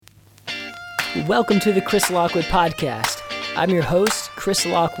Welcome to the Chris Lockwood Podcast. I'm your host, Chris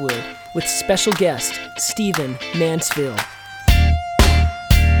Lockwood, with special guest, Stephen Mansfield.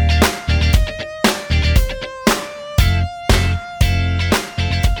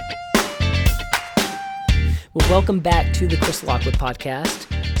 Well, welcome back to the Chris Lockwood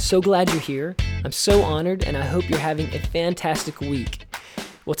Podcast. So glad you're here. I'm so honored, and I hope you're having a fantastic week.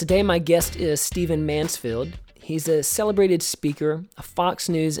 Well, today my guest is Stephen Mansfield. He's a celebrated speaker, a Fox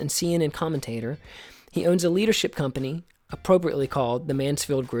News and CNN commentator. He owns a leadership company, appropriately called the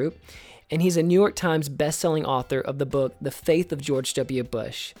Mansfield Group, and he's a New York Times best-selling author of the book The Faith of George W.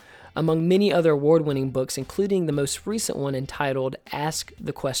 Bush, among many other award-winning books, including the most recent one entitled Ask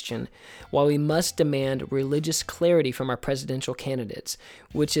the Question, Why We Must Demand Religious Clarity from Our Presidential Candidates,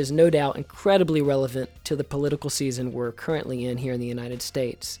 which is no doubt incredibly relevant to the political season we're currently in here in the United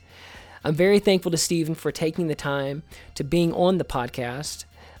States. I'm very thankful to Stephen for taking the time to being on the podcast.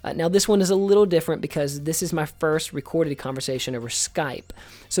 Now, this one is a little different because this is my first recorded conversation over Skype.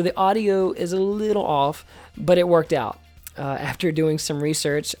 So the audio is a little off, but it worked out. After doing some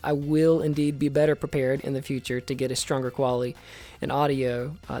research, I will indeed be better prepared in the future to get a stronger quality in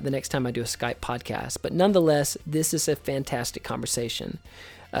audio the next time I do a Skype podcast. But nonetheless, this is a fantastic conversation.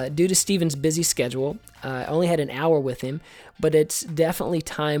 Due to Stephen's busy schedule, I only had an hour with him, but it's definitely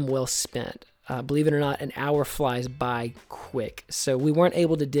time well spent. Believe it or not, an hour flies by quick. So we weren't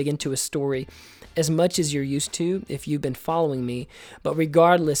able to dig into a story as much as you're used to if you've been following me, but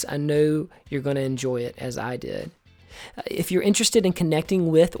regardless, I know you're going to enjoy it as I did. If you're interested in connecting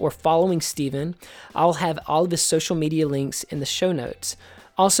with or following Stephen, I'll have all of his social media links in the show notes.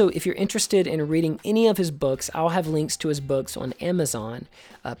 Also, if you're interested in reading any of his books, I'll have links to his books on Amazon.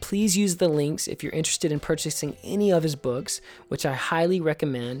 Please use the links if you're interested in purchasing any of his books, which I highly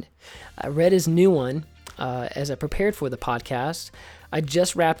recommend. I read his new one as I prepared for the podcast. I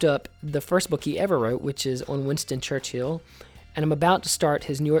just wrapped up the first book he ever wrote, which is on Winston Churchill, and I'm about to start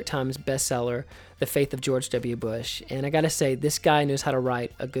his New York Times bestseller, The Faith of George W. Bush. And I gotta say, this guy knows how to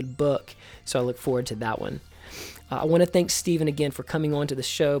write a good book, so I look forward to that one. I want to thank Stephen again for coming on to the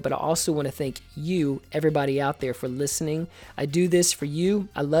show, but I also want to thank you, everybody out there, for listening. I do this for you.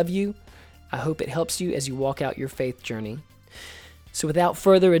 I love you. I hope it helps you as you walk out your faith journey. So without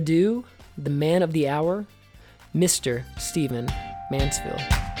further ado, the man of the hour, Mr. Stephen Mansfield.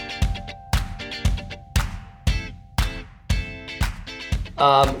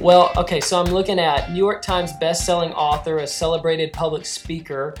 So I'm looking at New York Times best-selling author, a celebrated public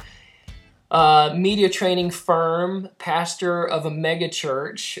speaker, media training firm, pastor of a mega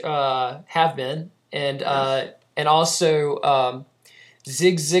church, have been, and also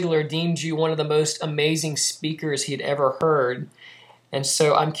Zig Ziglar deemed you one of the most amazing speakers he'd ever heard. And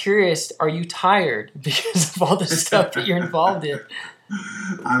so I'm curious, are you tired because of all the stuff that you're involved in?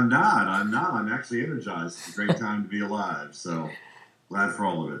 I'm not. I'm actually energized. It's a great time to be alive. So glad for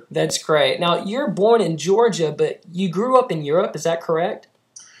all of it. That's great. Now, you're born in Georgia, but you grew up in Europe. Is that correct?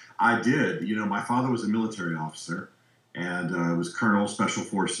 I did. My father was a military officer and was Colonel Special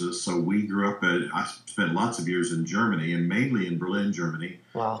Forces. So we grew up I spent lots of years in Germany and mainly in Berlin, Germany.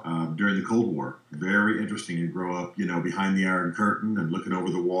 Wow. During the Cold War. Very interesting to grow up, behind the Iron Curtain and looking over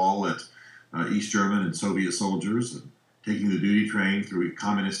the wall at East German and Soviet soldiers and taking the duty train through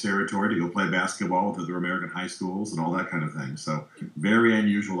communist territory to go play basketball with other American high schools and all that kind of thing. So very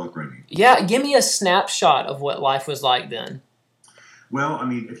unusual upbringing. Yeah, give me a snapshot of what life was like then. Well,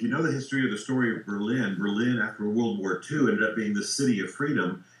 if you know the history of the story of Berlin after World War II ended up being the city of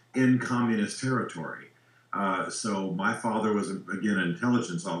freedom in communist territory. So my father was, again, an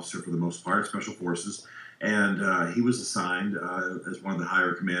intelligence officer for the most part, Special Forces, and he was assigned as one of the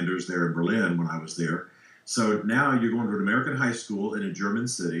higher commanders there in Berlin when I was there. So now you're going to an American high school in a German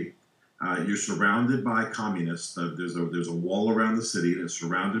city. You're surrounded by communists. There's a wall around the city that's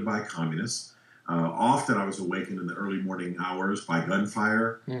surrounded by communists. Often I was awakened in the early morning hours by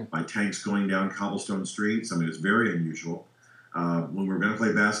gunfire, by tanks going down cobblestone streets. It was very unusual. When we were going to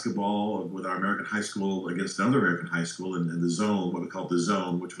play basketball with our American high school against another American high school in the zone, what we called the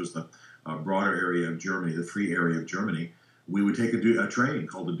zone, which was the broader area of Germany, the free area of Germany, we would take a train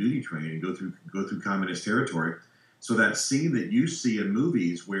called the duty train and go through communist territory. So that scene that you see in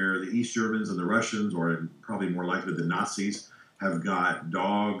movies where the East Germans and the Russians, or probably more likely the Nazis, have got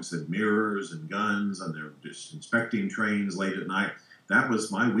dogs and mirrors and guns, and they're just inspecting trains late at night. That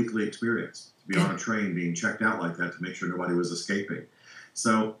was my weekly experience, to be on a train being checked out like that to make sure nobody was escaping.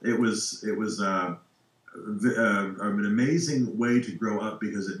 So it was an amazing way to grow up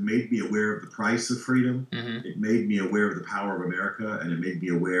because it made me aware of the price of freedom. Mm-hmm. It made me aware of the power of America, and it made me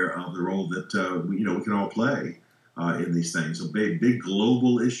aware of the role that we can all play in these things. So big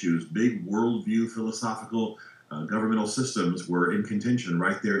global issues, big worldview, philosophical, governmental systems were in contention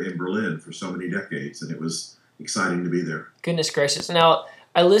right there in Berlin for so many decades, and it was exciting to be there. Goodness gracious. Now,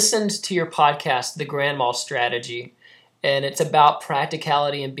 I listened to your podcast, The Grandma Strategy, and it's about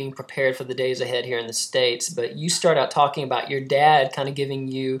practicality and being prepared for the days ahead here in the States. But you start out talking about your dad kind of giving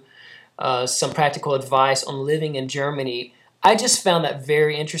you some practical advice on living in Germany. I just found that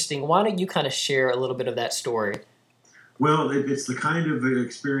very interesting. Why don't you kind of share a little bit of that story? Well, it's the kind of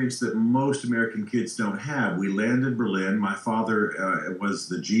experience that most American kids don't have. We land in Berlin. My father was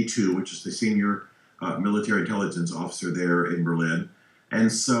the G2, which is the senior military intelligence officer there in Berlin. And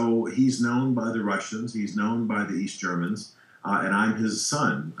so he's known by the Russians, he's known by the East Germans, and I'm his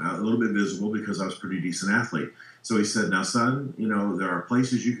son, a little bit visible because I was a pretty decent athlete. So he said, now, son, there are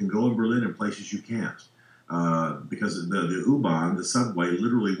places you can go in Berlin and places you can't. Because the U-Bahn, the subway,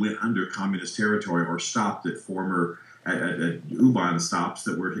 literally went under communist territory or stopped at at U-Bahn stops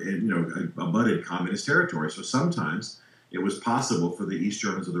that were in, abutted communist territory. So sometimes it was possible for the East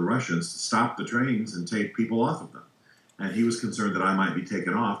Germans or the Russians to stop the trains and take people off of them. And he was concerned that I might be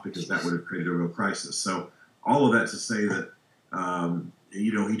taken off because that would have created a real crisis. So all of that to say that,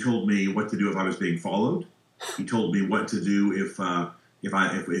 he told me what to do if I was being followed. He told me what to do if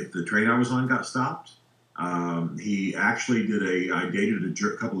the train I was on got stopped. He actually I dated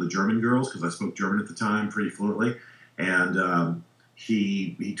a couple of German girls because I spoke German at the time pretty fluently. And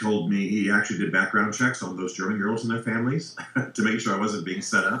he told me he actually did background checks on those German girls and their families to make sure I wasn't being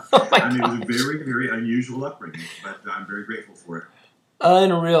set up. Oh my It was a gosh. very, very unusual upbringing, but I'm very grateful for it.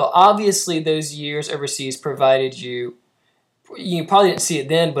 Unreal. Obviously, those years overseas provided you probably didn't see it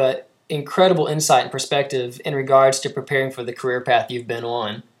then, but incredible insight and perspective in regards to preparing for the career path you've been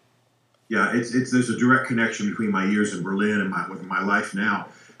on. Yeah, there's a direct connection between my years in Berlin and my life now.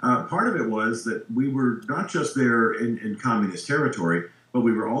 Part of it was that we were not just there in communist territory, but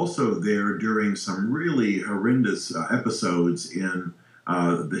we were also there during some really horrendous episodes in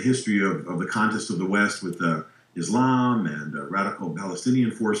the history of the contest of the West with Islam and radical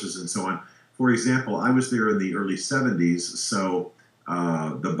Palestinian forces and so on. For example, I was there in the early 70s, so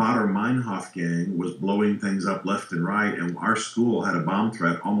the Baader Meinhof gang was blowing things up left and right, and our school had a bomb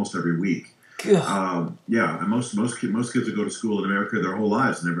threat almost every week. Yeah, and most kids would go to school in America their whole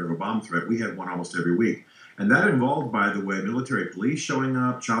lives and never have a bomb threat. We had one almost every week. And that involved, by the way, military police showing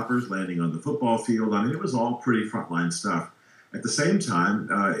up, choppers landing on the football field. It was all pretty frontline stuff. At the same time,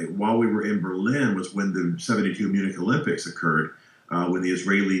 while we were in Berlin was when the 72 Munich Olympics occurred, when the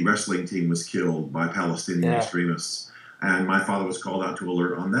Israeli wrestling team was killed by Palestinian extremists. And my father was called out to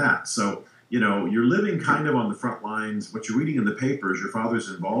alert on that. So, you're living kind of on the front lines. What you're reading in the papers, your father's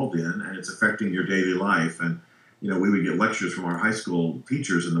involved in, and it's affecting your daily life. And, we would get lectures from our high school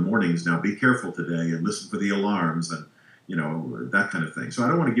teachers in the mornings. Now, be careful today and listen for the alarms and, that kind of thing. So I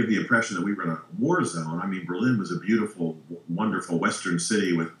don't want to give the impression that we were in a war zone. Berlin was a beautiful, wonderful Western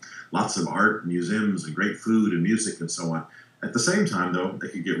city with lots of art, museums, and great food and music and so on. At the same time, though,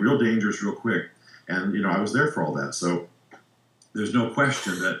 it could get real dangerous real quick. And, I was there for all that. So there's no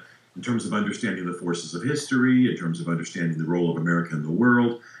question that in terms of understanding the forces of history, in terms of understanding the role of America in the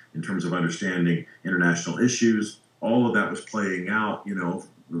world, in terms of understanding international issues, all of that was playing out,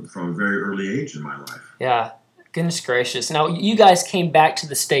 from a very early age in my life. Yeah, goodness gracious. Now, you guys came back to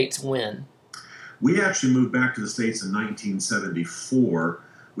the States when? We actually moved back to the States in 1974,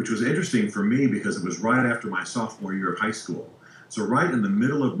 which was interesting for me because it was right after my sophomore year of high school. So right in the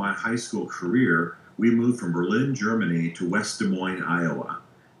middle of my high school career, we moved from Berlin, Germany to West Des Moines, Iowa.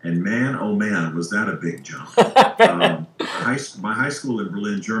 And man, oh man, was that a big jump. My high school in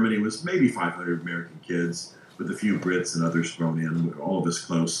Berlin, Germany was maybe 500 American kids with a few Brits and others thrown in, all of us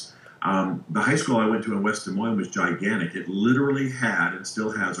close. The high school I went to in West Des Moines was gigantic. It literally had and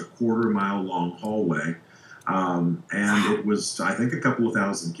still has a quarter-mile long hallway. And it was, I think, a couple of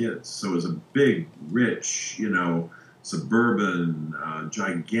thousand kids. So it was a big, rich, suburban,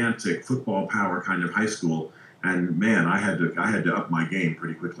 gigantic football power kind of high school. And man, I had to up my game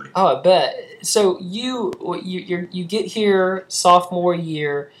pretty quickly. Oh, I bet. So you get here sophomore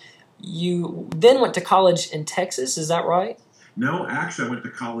year. You then went to college in Texas. Is that right? No, actually, I went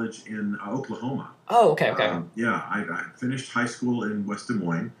to college in Oklahoma. Oh, okay. I finished high school in West Des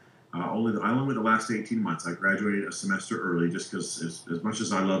Moines. I only went the last 18 months. I graduated a semester early just because, as much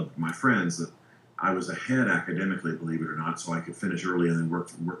as I loved my friends, that I was ahead academically, believe it or not, so I could finish early and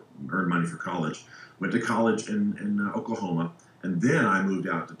then earn money for college. Went to college in Oklahoma, and then I moved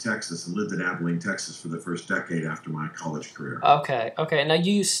out to Texas and lived in Abilene, Texas for the first decade after my college career. Okay. Now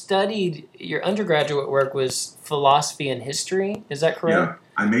you studied, your undergraduate work was philosophy and history, is that correct? Yeah,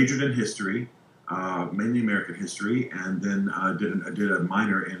 I majored in history. mainly American history, and then did a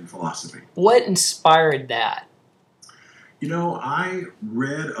minor in philosophy. What inspired that? I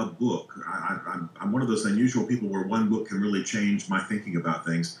read a book. I'm one of those unusual people where one book can really change my thinking about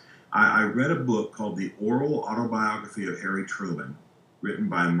things. I read a book called The Oral Autobiography of Harry Truman, written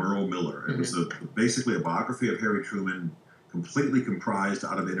by Merle Miller. It was basically a biography of Harry Truman, completely comprised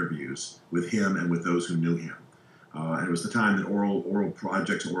out of interviews with him and with those who knew him. And it was the time that oral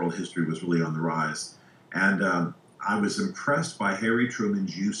projects, oral history was really on the rise. And I was impressed by Harry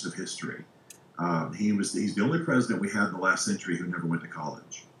Truman's use of history. He's the only president we had in the last century who never went to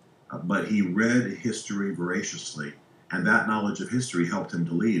college. But he read history voraciously, and that knowledge of history helped him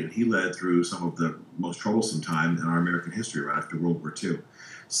to lead. And he led through some of the most troublesome time in our American history right after World War II.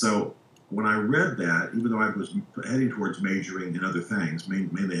 So when I read that, even though I was heading towards majoring in other things,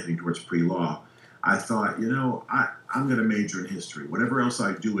 mainly heading towards pre-law, I thought, I'm going to major in history. Whatever else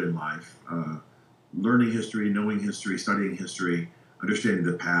I do in life, learning history, knowing history, studying history, understanding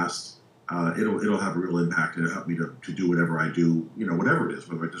the past, it'll have a real impact. It'll help me to do whatever I do, whatever it is.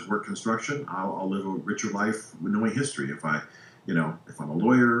 Whether I just work construction, I'll live a richer life with knowing history. If I'm a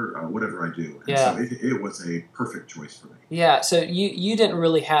lawyer, whatever I do. And so it was a perfect choice for me. Yeah, so you didn't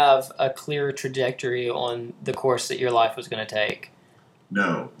really have a clear trajectory on the course that your life was going to take.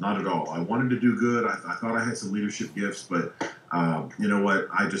 No, not at all. I wanted to do good. I thought I had some leadership gifts, but you know what?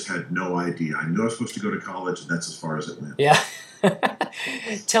 I just had no idea. I knew I was supposed to go to college, and that's as far as it went. Yeah.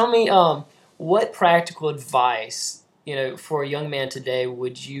 Tell me, what practical advice, for a young man today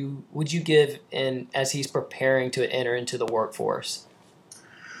would you give as he's preparing to enter into the workforce?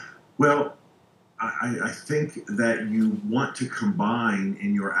 Well, I think that you want to combine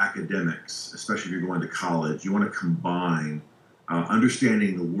in your academics, especially if you're going to college, you want to combine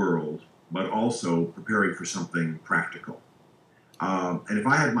understanding the world, but also preparing for something practical. And if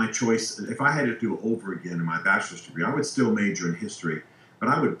I had my choice, if I had to do it over again in my bachelor's degree, I would still major in history, but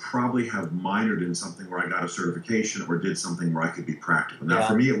I would probably have minored in something where I got a certification or did something where I could be practical. Now,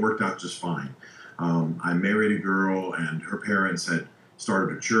 for me, it worked out just fine. I married a girl, and her parents had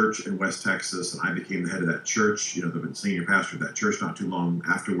started a church in West Texas, and I became the head of that church, the senior pastor of that church not too long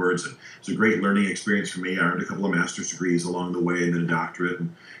afterwards. And it was a great learning experience for me. I earned a couple of master's degrees along the way and then a doctorate,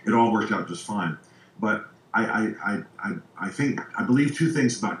 and it all worked out just fine. But I believe two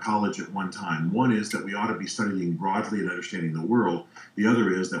things about college at one time. One is that we ought to be studying broadly and understanding the world. The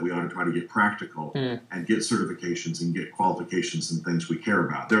other is that we ought to try to get practical and get certifications and get qualifications and things we care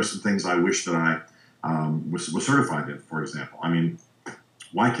about. There are some things I wish that I was certified in, for example. I mean,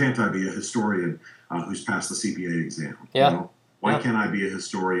 why can't I be a historian who's passed the CPA exam? Yeah. Why can't I be a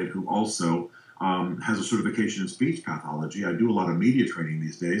historian who also has a certification in speech pathology? I do a lot of media training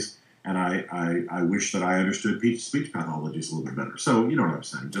these days, and I wish that I understood speech pathologies a little bit better. So you know what I'm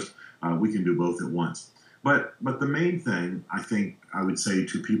saying? Just we can do both at once. But the main thing I think I would say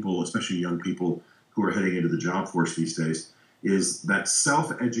to people, especially young people who are heading into the job force these days, is that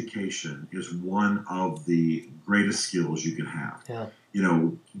self-education is one of the greatest skills you can have. Yeah.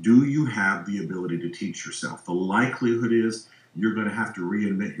 Do you have the ability to teach yourself? The likelihood is you're going to have to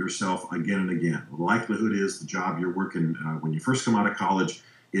reinvent yourself again and again. The likelihood is the job you're working when you first come out of college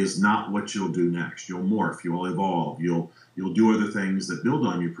is not what you'll do next. You'll morph, you'll evolve, you'll do other things that build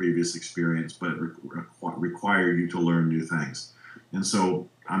on your previous experience, but require you to learn new things. And so,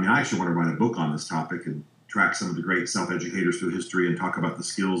 I actually want to write a book on this topic and track some of the great self-educators through history and talk about the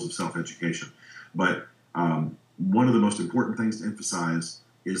skills of self-education. But one of the most important things to emphasize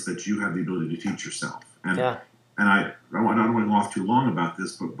is that you have the ability to teach yourself. And I don't want to go off too long about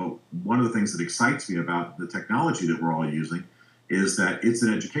this, but one of the things that excites me about the technology that we're all using is that it's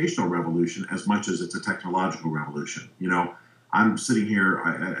an educational revolution as much as it's a technological revolution. I'm sitting here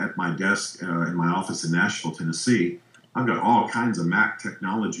at my desk in my office in Nashville, Tennessee. I've got all kinds of Mac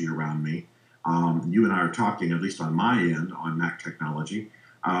technology around me. You and I are talking, at least on my end, on Mac technology.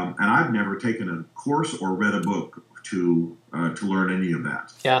 And I've never taken a course or read a book to learn any of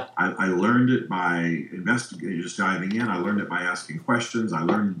that. Yeah. I learned it by investigating, just diving in. I learned it by asking questions. I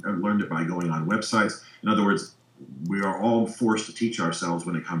learned it by going on websites. In other words, we are all forced to teach ourselves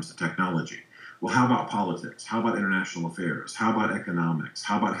when it comes to technology. Well, how about politics? How about international affairs? How about economics?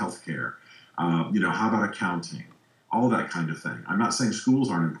 How about healthcare? How about accounting? All that kind of thing. I'm not saying schools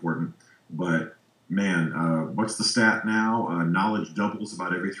aren't important, but man, what's the stat now? Knowledge doubles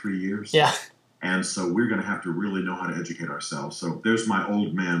about every 3 years. Yeah. And so we're going to have to really know how to educate ourselves. So there's my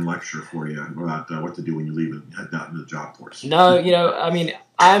old man lecture for you about what to do when you leave and head out into the job force. No,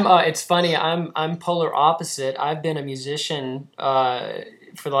 I'm. It's funny. I'm polar opposite. I've been a musician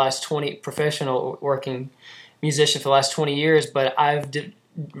for the last 20, professional working musician for the last 20 years, but I've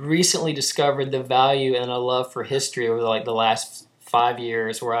recently discovered the value and a love for history over like the last 5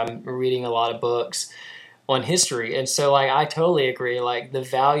 years, where I'm reading a lot of books on history. And so like I totally agree, like the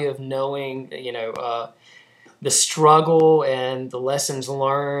value of knowing, the struggle and the lessons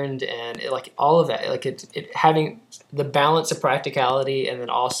learned and like all of that, like it having the balance of practicality and then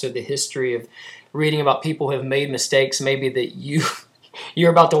also the history of reading about people who have made mistakes maybe that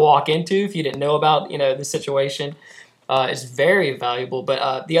you're about to walk into if you didn't know about the situation, is very valuable.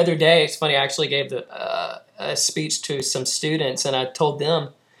 But the other day, it's funny, I actually gave a speech to some students, and I told them,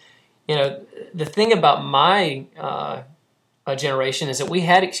 the thing about my generation is that we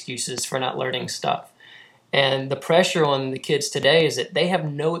had excuses for not learning stuff. And the pressure on the kids today is that they have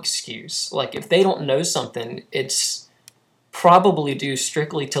no excuse. Like if they don't know something, it's probably due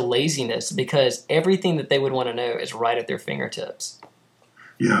strictly to laziness, because everything that they would want to know is right at their fingertips.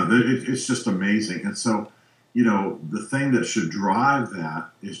 Yeah, it's just amazing. And so, the thing that should drive that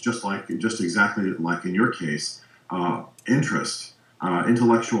is just exactly like in your case, interest,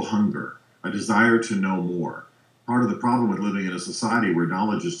 intellectual hunger, a desire to know more. Part of the problem with living in a society where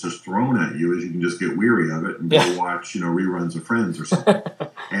knowledge is just thrown at you is you can just get weary of it and go watch, reruns of Friends or something.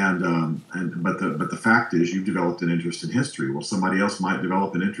 But the fact is, you've developed an interest in history. Well, somebody else might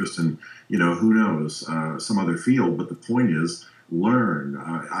develop an interest in, who knows, some other field. But the point is, learn.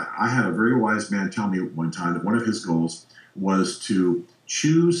 I had a very wise man tell me one time that one of his goals was to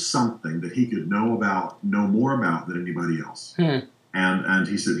choose something that he could know more about than anybody else. And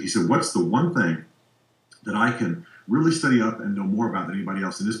he said, what's the one thing that I can really study up and know more about than anybody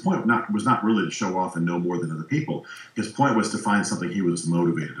else? And his point was not really to show off and know more than other people. His point was to find something he was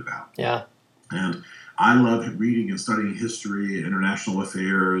motivated about. Yeah. And I love reading and studying history, international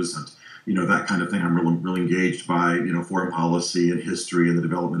affairs, and that kind of thing. I'm really engaged by foreign policy and history and the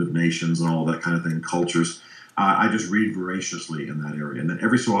development of nations and all that kind of thing, cultures. I just read voraciously in that area, and then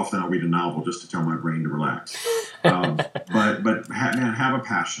every so often I'll read a novel just to tell my brain to relax. Have a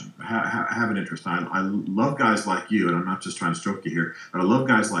passion, have an interest. I love guys like you, and I'm not just trying to stroke you here, but I love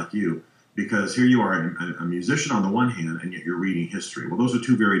guys like you because here you are, a musician on the one hand, and yet you're reading history. Well, those are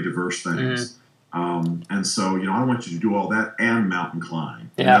two very diverse things. And so, I want you to do all that and mountain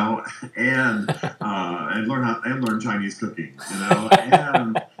climb, and learn Chinese cooking,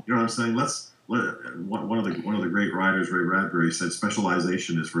 and what I'm saying. One of the great writers, Ray Bradbury, said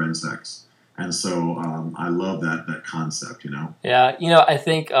specialization is for insects. And so I love that concept, Yeah, I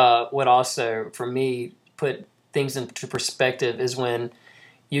think what also, for me, put things into perspective is when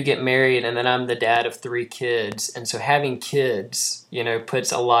you get married, and then I'm the dad of 3 kids. And so having kids,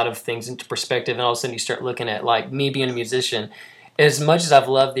 puts a lot of things into perspective. And all of a sudden you start looking at, like, me being a musician. As much as I've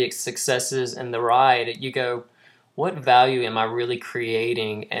loved the successes and the ride, you go, what value am I really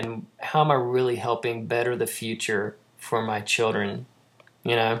creating, and how am I really helping better the future for my children?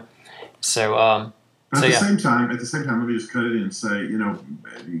 So, at the same time, let me just cut it in and say,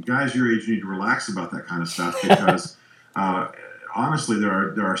 guys your age need to relax about that kind of stuff because, honestly,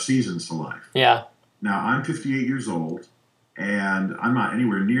 there are seasons to life. Yeah. Now, I'm 58 years old, and I'm not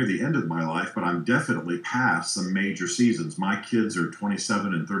anywhere near the end of my life, but I'm definitely past some major seasons. My kids are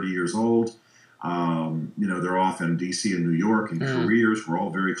 27 and 30 years old. They're off in D.C. and New York in careers. We're all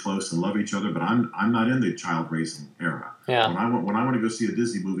very close and love each other, but I'm not in the child raising era. Yeah. When I want to go see a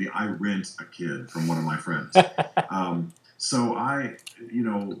Disney movie, I rent a kid from one of my friends. So I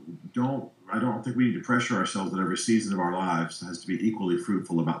don't think we need to pressure ourselves that every season of our lives has to be equally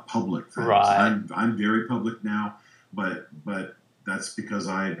fruitful about public things. Right. I'm very public now, but that's because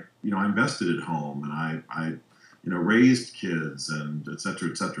I invested at home and I raised kids and et cetera,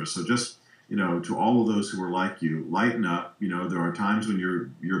 et cetera. So just to all of those who are like you, lighten up. There are times when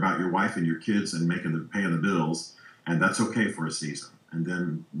you're about your wife and your kids and paying the bills, and that's okay for a season. And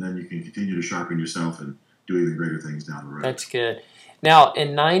then you can continue to sharpen yourself and do even greater things down the road. That's good. Now,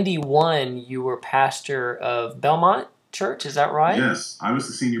 in 91, you were pastor of Belmont Church, is that right? Yes, I was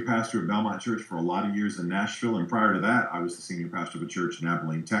the senior pastor of Belmont Church for a lot of years in Nashville, and prior to that, I was the senior pastor of a church in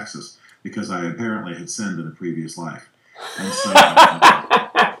Abilene, Texas, because I apparently had sinned in a previous life. And so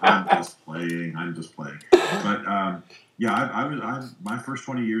I'm just playing. But I my first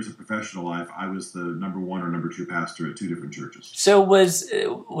 20 years of professional life, I was the number 1 or number 2 pastor at 2 different churches. So was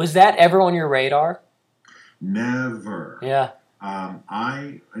that ever on your radar? Never. Yeah.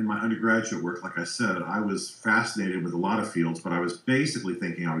 In my undergraduate work, like I said, I was fascinated with a lot of fields, but I was basically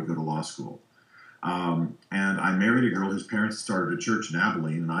thinking I would go to law school. And I married a girl whose parents started a church in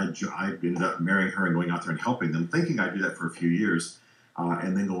Abilene, and I ended up marrying her and going out there and helping them, thinking I'd do that for a few years,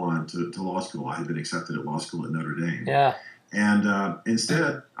 and then go on to law school. I had been accepted at law school at Notre Dame. Yeah. And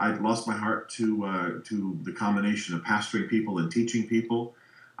instead, I lost my heart to the combination of pastoring people and teaching people.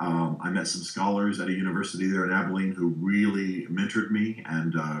 I met some scholars at a university there in Abilene who really mentored me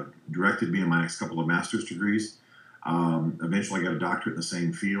and directed me in my next couple of master's degrees. Eventually, I got a doctorate in the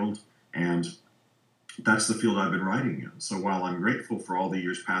same field, and that's the field I've been writing in. So while I'm grateful for all the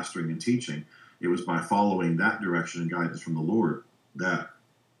years pastoring and teaching, it was by following that direction and guidance from the Lord that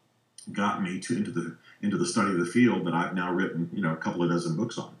got me into the study of the field that I've now written, a couple of dozen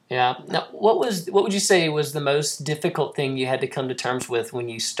books on. Yeah. Now, what would you say was the most difficult thing you had to come to terms with when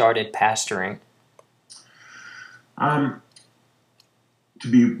you started pastoring? To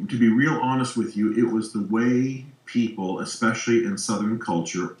be real honest with you, it was the way people, especially in Southern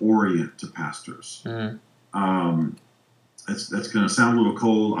culture, orient to pastors. Mm. That's going to sound a little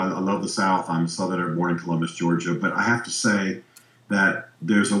cold. I love the South. I'm a Southerner, born in Columbus, Georgia. But I have to say that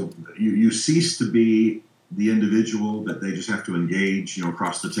you cease to be the individual that they just have to engage,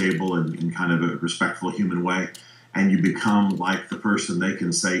 across the table in kind of a respectful human way, and you become like the person they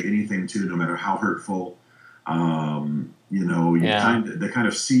can say anything to, no matter how hurtful. They kind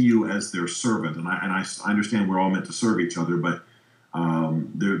of see you as their servant, and I understand we're all meant to serve each other, but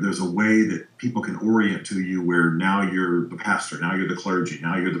there's a way that people can orient to you where now you're the pastor, now you're the clergy,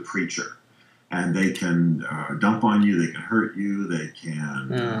 now you're the preacher, and they can dump on you, they can hurt you, they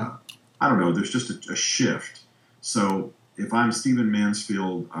can, I don't know, there's just a shift. So if I'm Stephen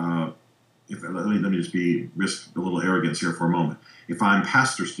Mansfield, let me just risk a little arrogance here for a moment. If I'm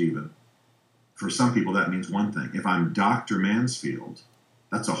Pastor Stephen, for some people that means one thing. If I'm Dr. Mansfield,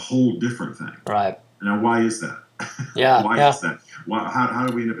 that's a whole different thing. Right. Now, why is that? Yeah. Why is that? How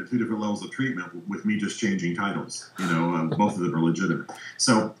do we end up at two different levels of treatment with me just changing titles? Both of them are legitimate.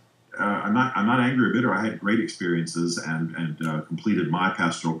 So I'm not angry or bitter. I had great experiences and completed my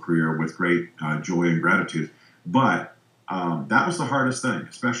pastoral career with great joy and gratitude. But that was the hardest thing,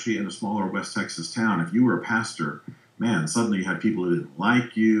 especially in a smaller West Texas town. If you were a pastor, man, suddenly you had people who didn't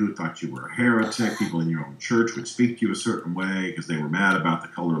like you, thought you were a heretic. People in your own church would speak to you a certain way because they were mad about the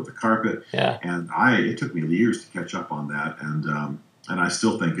color of the carpet. Yeah. And it took me years to catch up on that. And I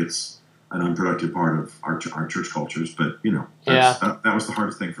still think it's an unproductive part of our church cultures. But, that was the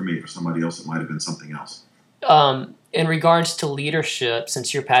hardest thing for me. For somebody else, it might have been something else. In regards to leadership,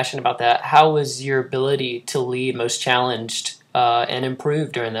 since you're passionate about that, how was your ability to lead most challenged and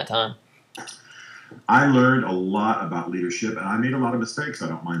improved during that time? I learned a lot about leadership, and I made a lot of mistakes, I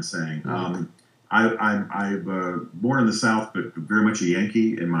don't mind saying. I'm born in the South, but very much a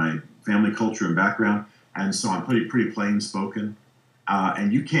Yankee in my family culture and background, and so I'm pretty plain-spoken.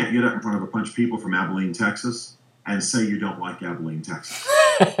 And you can't get up in front of a bunch of people from Abilene, Texas, and say you don't like Abilene, Texas.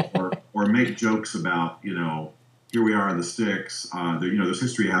 or make jokes about, here we are in the sticks. There's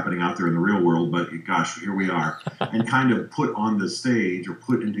history happening out there in the real world, but gosh, here we are. And kind of put on the stage or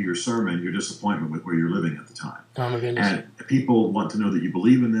put into your sermon your disappointment with where you're living at the time. Oh my goodness. And people want to know that you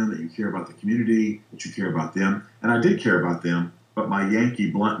believe in them, that you care about the community, that you care about them. And I did care about them, but my Yankee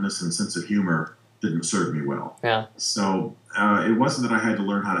bluntness and sense of humor didn't serve me well. Yeah. So it wasn't that I had to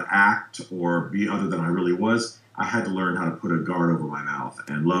learn how to act or be other than I really was. I had to learn how to put a guard over my mouth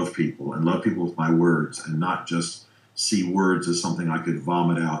and love people with my words and not just see words as something I could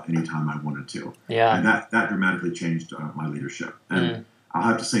vomit out anytime I wanted to. Yeah. And that dramatically changed my leadership. And I'll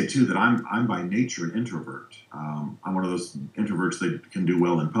have to say, too, that I'm by nature an introvert. I'm one of those introverts that can do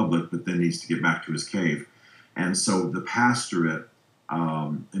well in public, but then needs to get back to his cave. And so the pastorate,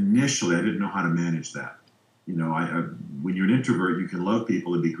 initially, I didn't know how to manage that. When you're an introvert, you can love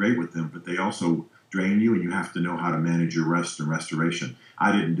people and be great with them, but they also drain you, and you have to know how to manage your rest and restoration.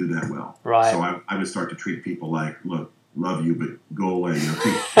 I didn't do that well. Right. So I would start to treat people like, look, love you, but go away.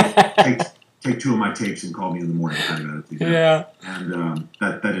 Take two of my tapes and call me in the morning kind of attitude. Yeah. And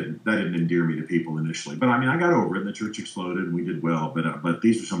that didn't endear me to people initially. But I got over it, and the church exploded, and we did well. But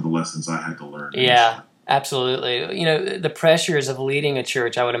these are some of the lessons I had to learn. Yeah, initially. Absolutely. The pressures of leading a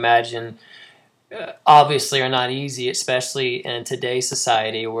church, I would imagine, obviously are not easy, especially in today's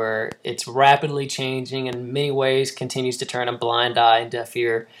society where it's rapidly changing and in many ways continues to turn a blind eye and deaf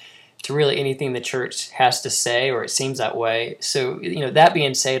ear to really anything the church has to say, or it seems that way. So, that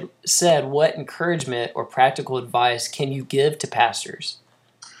being said, what encouragement or practical advice can you give to pastors?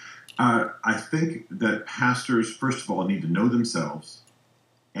 I think that pastors, first of all, need to know themselves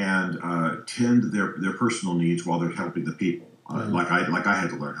and tend their personal needs while they're helping the people. Like I had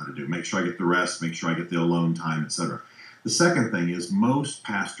to learn how to do. Make sure I get the rest, make sure I get the alone time, etc. The second thing is most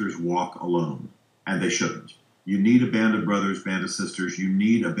pastors walk alone, and they shouldn't. You need a band of brothers, band of sisters. You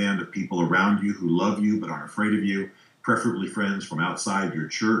need a band of people around you who love you but aren't afraid of you, preferably friends from outside your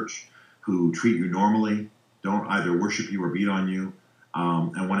church who treat you normally, don't either worship you or beat on you,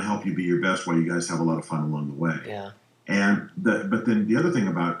 and want to help you be your best while you guys have a lot of fun along the way. Yeah. But then the other thing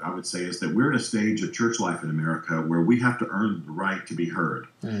I would say is that we're at a stage of church life in America where we have to earn the right to be heard.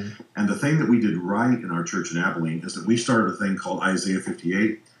 Mm. And the thing that we did right in our church in Abilene is that we started a thing called Isaiah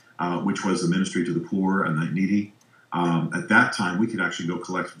 58, which was the ministry to the poor and the needy. At that time, we could actually go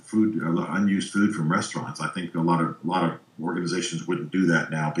collect food, unused food from restaurants. I think a lot of organizations wouldn't do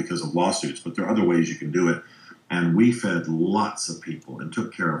that now because of lawsuits, but there are other ways you can do it. And we fed lots of people and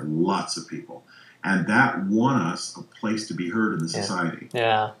took care of lots of people. And that won us a place to be heard in the society.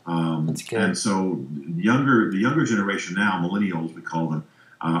 Yeah, that's good. And so the younger generation now, millennials we call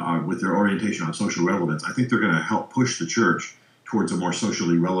them, with their orientation on social relevance, I think they're going to help push the church towards a more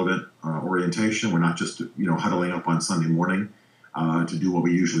socially relevant orientation. We're not just huddling up on Sunday morning to do what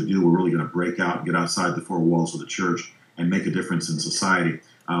we usually do. We're really going to break out and get outside the four walls of the church and make a difference in society.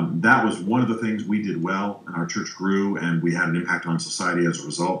 That was one of the things we did well, and our church grew, and we had an impact on society as a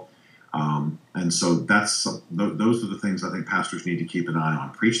result. And so those are the things I think pastors need to keep an eye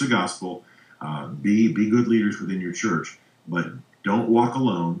on. Preach the gospel, be good leaders within your church, but don't walk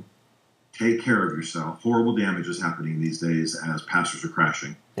alone. Take care of yourself. Horrible damage is happening these days as pastors are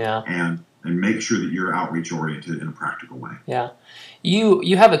crashing. Yeah. And make sure that you're outreach oriented in a practical way. Yeah.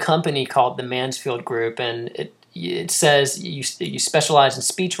 You have a company called the Mansfield Group, and it says you specialize in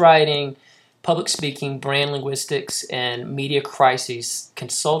speech writing, public speaking, brand linguistics, and media crises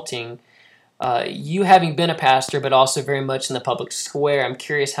consulting. You having been a pastor, but also very much in the public square, I'm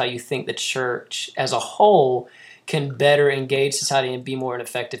curious how you think the church as a whole can better engage society and be more an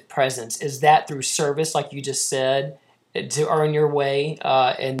effective presence. Is that through service, like you just said, to earn your way,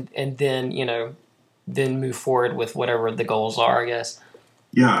 and then move forward with whatever the goals are, I guess?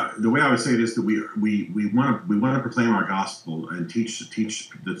 Yeah, the way I would say it is that we want to proclaim our gospel and teach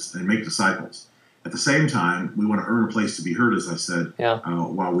and make disciples. At the same time, we want to earn a place to be heard, as I said,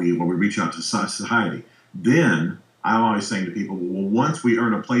 while we reach out to society. Then I'm always saying to people, well, once we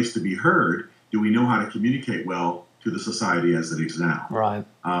earn a place to be heard, do we know how to communicate well to the society as it is now? Right.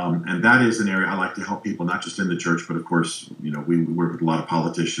 And that is an area I like to help people, not just in the church, but of course, we work with a lot of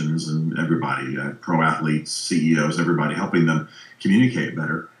politicians and everybody, pro athletes, CEOs, everybody, helping them communicate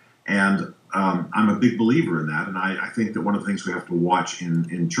better. And I'm a big believer in that. And I think that one of the things we have to watch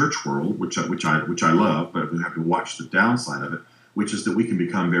in church world, which I love, but we have to watch the downside of it, which is that we can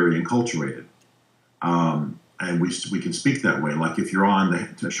become very enculturated. And we can speak that way. Like if you're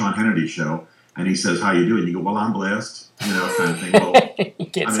on the Sean Hannity show, and he says, "How you doing?" You go, "Well, I'm blessed," kind of thing. Well,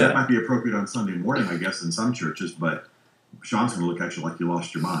 that might be appropriate on Sunday morning, I guess, in some churches, but Sean's going to look at you like you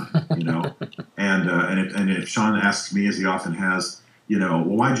lost your mind, And if Sean asks me, as he often has, well,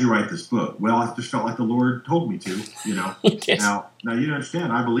 why'd you write this book? Well, I just felt like the Lord told me to, Yes. Now you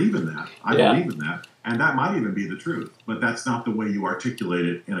understand, I believe in that. I believe in that. And that might even be the truth, but that's not the way you articulate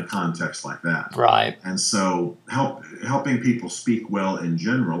it in a context like that. Right. And so helping people speak well in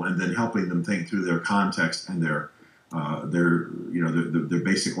general, and then helping them think through their context and their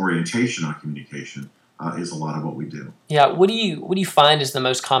basic orientation on communication is a lot of what we do. Yeah. What do you find is the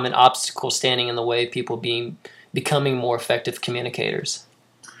most common obstacle standing in the way of people becoming more effective communicators?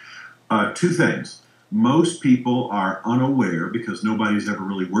 Two things. Most people are unaware, because nobody's ever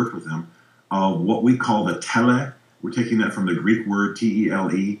really worked with them, of what we call the tele. We're taking that from the Greek word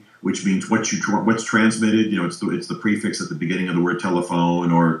tele, which means what's transmitted. It's the prefix at the beginning of the word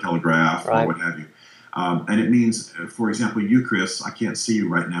telephone or telegraph, right, or what have you. And it means, for example, you, Chris, I can't see you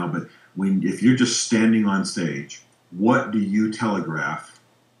right now, but if you're just standing on stage, what do you telegraph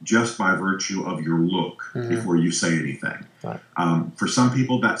just by virtue of your look before you say anything? Right. For some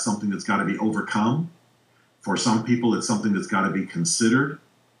people, that's something that's got to be overcome. For some people, it's something that's got to be considered.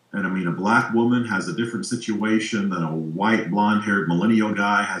 And a black woman has a different situation than a white, blonde-haired millennial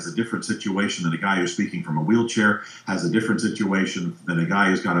guy, has a different situation than a guy who's speaking from a wheelchair, has a different situation than a guy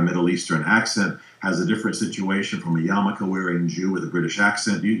who's got a Middle Eastern accent, has a different situation from a yarmulke-wearing Jew with a British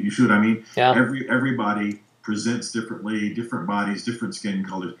accent. You see what I mean? Yeah. Everybody presents differently, different bodies, different skin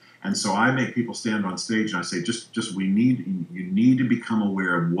colors. And so I make people stand on stage and I say, you need to become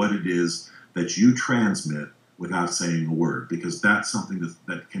aware of what it is that you transmit without saying a word, because that's something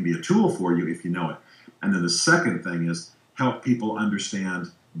that can be a tool for you if you know it. And then the second thing is help people understand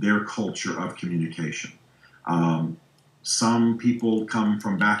their culture of communication. Some people come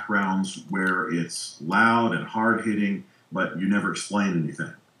from backgrounds where it's loud and hard-hitting, but you never explain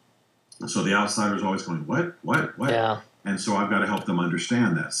anything. So the outsider's always going, what? Yeah. And so I've got to help them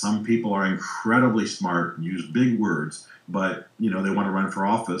understand that. Some people are incredibly smart, use big words, but they want to run for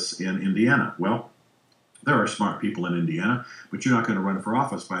office in Indiana. Well, there are smart people in Indiana, but you're not going to run for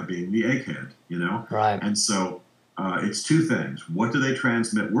office by being the egghead, Right. And so It's two things. What do they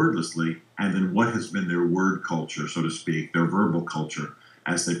transmit wordlessly? And then what has been their word culture, so to speak, their verbal culture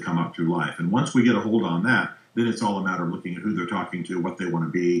as they've come up through life. And once we get a hold on that, then it's all a matter of looking at who they're talking to, what they want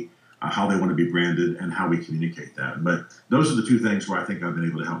to be, how they want to be branded, and how we communicate that. But those are the two things where I think I've been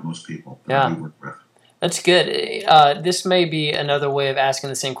able to help most people that I do work with. That's good. This may be another way of asking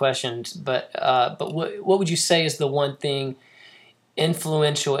the same questions, but what would you say is the one thing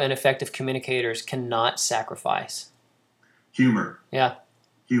influential and effective communicators cannot sacrifice? Humor. Yeah.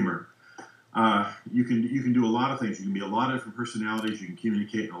 Humor. You can do a lot of things. You can be a lot of different personalities. You can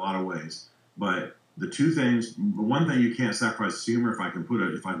communicate in a lot of ways. But the two things, the one thing you can't sacrifice is humor. If I can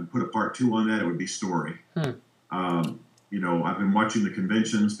put a part two on that, it would be story. I've been watching the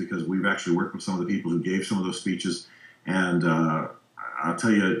conventions because we've actually worked with some of the people who gave some of those speeches, and I'll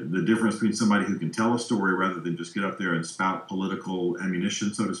tell you the difference between somebody who can tell a story rather than just get up there and spout political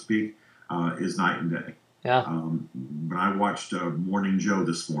ammunition, so to speak, is night and day. Yeah. When I watched Morning Joe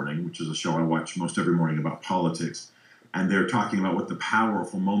this morning, which is a show I watch most every morning about politics, and they're talking about what the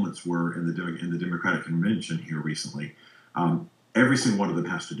powerful moments were in the Democratic convention here recently. Every single one of them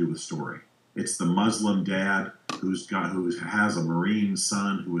has to do with story. It's the Muslim dad who has a Marine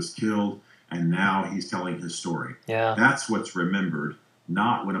son who was killed, and now he's telling his story. Yeah. That's what's remembered,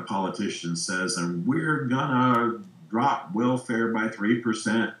 not when a politician says, and we're gonna drop welfare by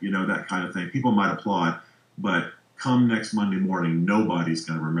 3%, that kind of thing. People might applaud, but come next Monday morning, nobody's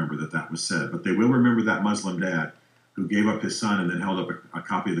going to remember that was said. But they will remember that Muslim dad who gave up his son and then held up a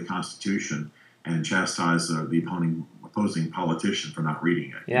copy of the Constitution and chastised the opposing politician for not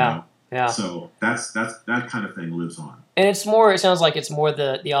reading it. Yeah. Yeah. So that kind of thing lives on. And it sounds like it's more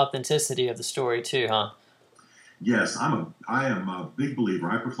the authenticity of the story too, huh? Yes, I am a big believer.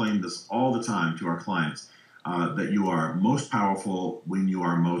 I proclaim this all the time to our clients, that you are most powerful when you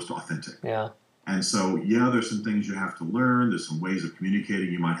are most authentic. Yeah. And so, there's some things you have to learn. There's some ways of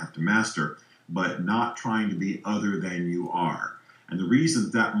communicating you might have to master, but not trying to be other than you are. And the reason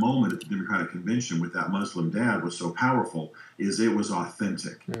that moment at the Democratic Convention with that Muslim dad was so powerful is it was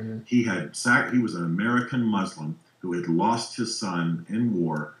authentic. Mm-hmm. He was an American Muslim who had lost his son in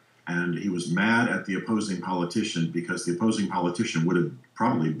war, and he was mad at the opposing politician because the opposing politician would have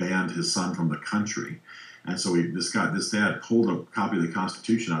probably banned his son from the country. And so this dad pulled a copy of the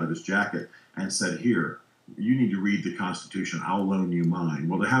Constitution out of his jacket and said, "Here, you need to read the Constitution. I'll loan you mine."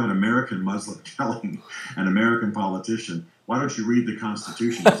 Well, to have an American Muslim telling an American politician, "Why don't you read the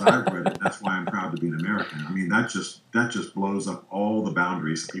Constitution? Because I've read it. That's why I'm proud to be an American." I mean, that just blows up all the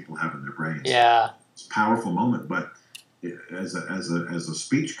boundaries that people have in their brains. Yeah, it's a powerful moment. But as a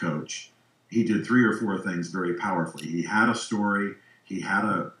speech coach, he did 3 or 4 things very powerfully. He had a story. He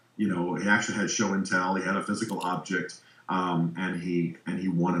had he actually had show and tell. He had a physical object. And he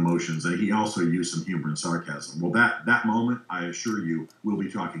won emotions, and he also used some humor and sarcasm. Well, that moment, I assure you, we'll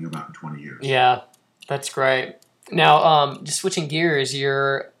be talking about in 20 years. Yeah, that's great. Now, just switching gears,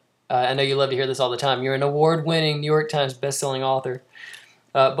 I know you love to hear this all the time. You're an award-winning New York Times bestselling author.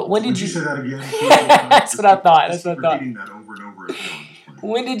 But when did you say that again? That's what I thought. That's what I thought. Repeating that over and over again.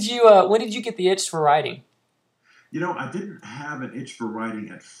 When did you get the itch for writing? I didn't have an itch for writing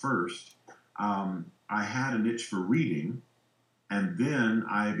at first. I had an itch for reading, and then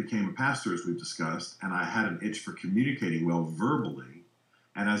I became a pastor, as we've discussed, and I had an itch for communicating well verbally.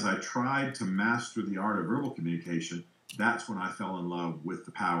 And as I tried to master the art of verbal communication, that's when I fell in love with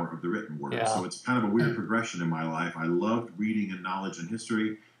the power of the written word. Yeah. So it's kind of a weird progression in my life. I loved reading and knowledge and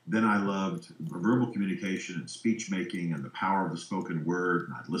history. Then I loved verbal communication and speech making and the power of the spoken word.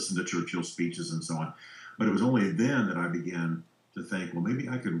 And I'd listen to Churchill's speeches and so on. But it was only then that I began to think, well, maybe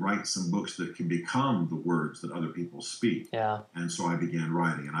I could write some books that can become the words that other people speak. Yeah. And so I began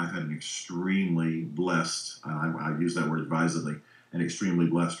writing, and I've had an extremely blessed, I use that word advisedly, an extremely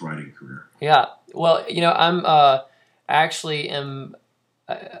blessed writing career. Yeah. Well, I'm actually am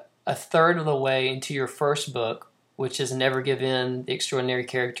a third of the way into your first book, which is Never Give In, The Extraordinary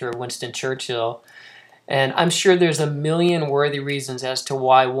Character of Winston Churchill. And I'm sure there's a million worthy reasons as to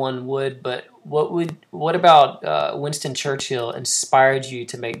why one would, but what about Winston Churchill inspired you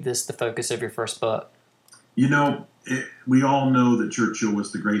to make this the focus of your first book? We all know that Churchill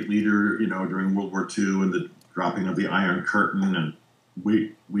was the great leader, during World War II and the dropping of the Iron Curtain, and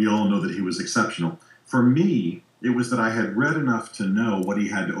we all know that he was exceptional. For me, it was that I had read enough to know what he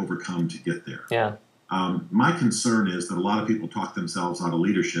had to overcome to get there. Yeah. My concern is that a lot of people talk themselves out of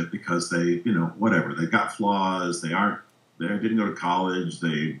leadership because they, whatever, they've got flaws, they didn't go to college,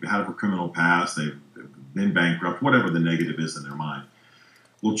 they have a criminal past, they've been bankrupt, whatever the negative is in their mind.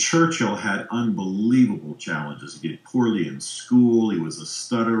 Well, Churchill had unbelievable challenges. He did poorly in school, he was a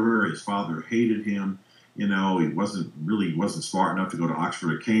stutterer, his father hated him, He wasn't smart enough to go to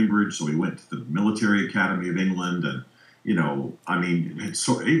Oxford or Cambridge, so he went to the Military Academy of England. And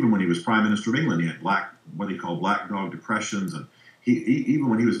so even when he was Prime Minister of England, he had what he called black dog depressions. And even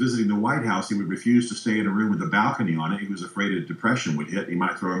when he was visiting the White House, he would refuse to stay in a room with a balcony on it. He was afraid a depression would hit. He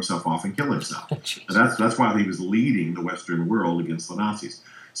might throw himself off and kill himself. And that's why he was leading the Western world against the Nazis.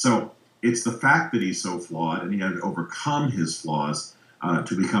 So it's the fact that he's so flawed and he had to overcome his flaws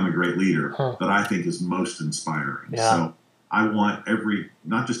to become a great leader that I think is most inspiring. Yeah. So I want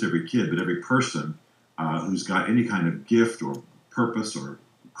not just every kid, but every person who's got any kind of gift or purpose or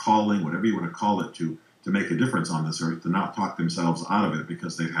calling, whatever you want to call it, to make a difference on this earth, to not talk themselves out of it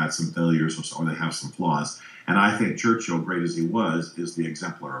because they've had some failures or they have some flaws. And I think Churchill, great as he was, is the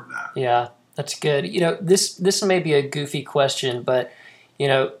exemplar of that. Yeah, that's good. This may be a goofy question, but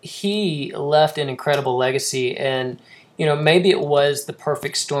he left an incredible legacy, and maybe it was the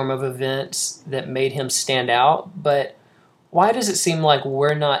perfect storm of events that made him stand out, but why does it seem like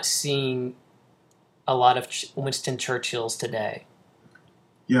we're not seeing a lot of Winston Churchills today?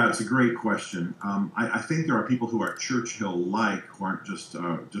 Yeah, it's a great question. I think there are people who are Churchill-like who aren't just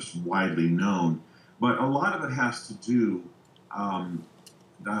widely known, but a lot of it has to do, and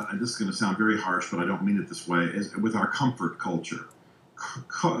this is going to sound very harsh, but I don't mean it this way, is with our comfort culture.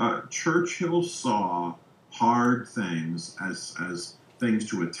 Churchill saw hard things as things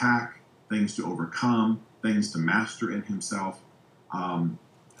to attack, things to overcome, things to master in himself.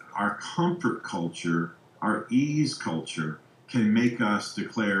 Our comfort culture, our ease culture, can make us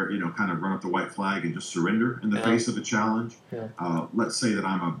declare, kind of run up the white flag and just surrender in the face of a challenge. Yeah. Let's say that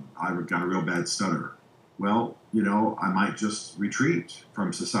I've got a real bad stutter. Well, I might just retreat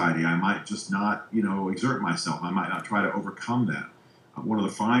from society. I might just not, exert myself. I might not try to overcome that. One of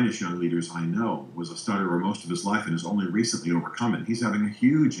the finest young leaders I know was a stutterer most of his life and has only recently overcome it. He's having a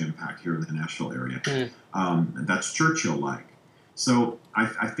huge impact here in the Nashville area. And that's Churchill-like. So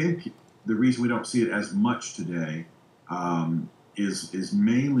I think the reason we don't see it as much today is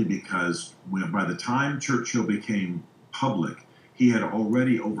mainly because by the time Churchill became public, he had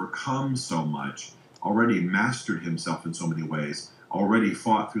already overcome so much, already mastered himself in so many ways, already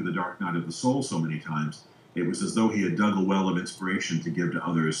fought through the dark night of the soul so many times. It was as though he had dug a well of inspiration to give to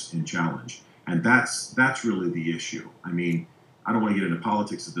others in challenge. And that's really the issue. I mean, I don't want to get into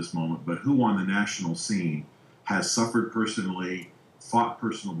politics at this moment, but who on the national scene has suffered personally, fought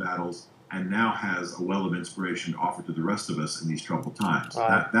personal battles, and now has a well of inspiration to offer to the rest of us in these troubled times?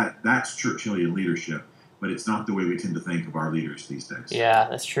 Right. That's Churchillian leadership, but it's not the way we tend to think of our leaders these days. Yeah,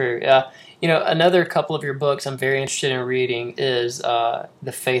 that's true. Another couple of your books I'm very interested in reading is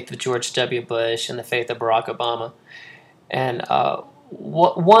The Faith of George W. Bush and The Faith of Barack Obama. And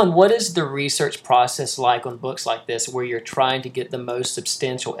what is the research process like on books like this, where you're trying to get the most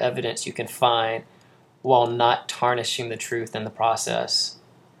substantial evidence you can find while not tarnishing the truth in the process?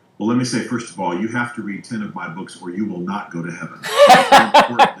 Well, let me say, first of all, you have to read 10 of my books or you will not go to heaven. It's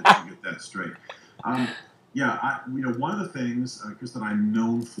important that you get that straight. One of the things, Chris, that I'm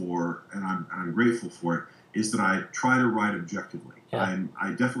known for, and I'm grateful for it, is that I try to write objectively. Yeah. I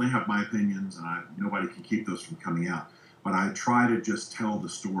definitely have my opinions, and nobody can keep those from coming out. But I try to just tell the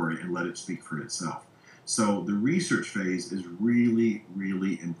story and let it speak for itself. So the research phase is really,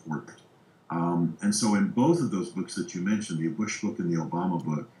 really important. And so in both of those books that you mentioned, the Bush book and the Obama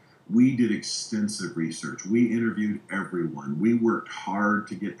book, we did extensive research. We interviewed everyone. We worked hard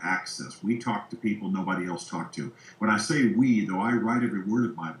to get access. We talked to people nobody else talked to. When I say we, though, I write every word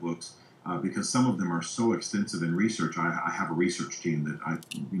of my books because some of them are so extensive in research. I have a research team that I,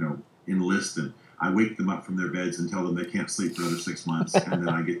 enlist, and I wake them up from their beds and tell them they can't sleep for another 6 months, and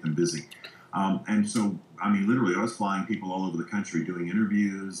then I get them busy. And so, literally, I was flying people all over the country doing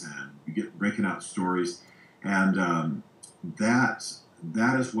interviews and breaking out stories, and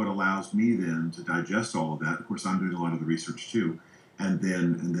that is what allows me then to digest all of that. Of course, I'm doing a lot of the research too, and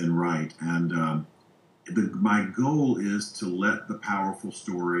then write. And my goal is to let the powerful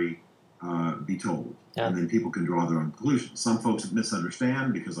story be told, and then people can draw their own conclusions. Some folks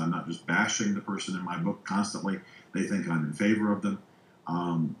misunderstand because I'm not just bashing the person in my book constantly. They think I'm in favor of them,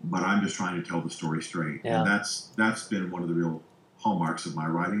 but I'm just trying to tell the story straight. Yeah. And that's been one of the real hallmarks of my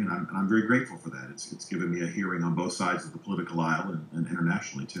writing, and I'm very grateful for that. It's given me a hearing on both sides of the political aisle and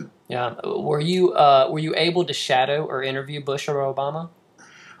internationally too. Yeah. Were you able to shadow or interview Bush or Obama?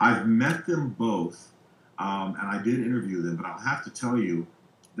 I've met them both, and I did interview them, but I'll have to tell you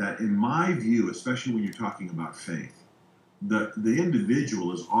that in my view, especially when you're talking about faith, the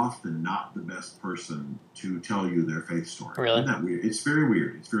individual is often not the best person to tell you their faith story. Really? Isn't that weird? It's very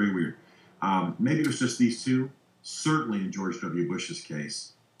weird. Maybe it was just these two. Certainly in George W. Bush's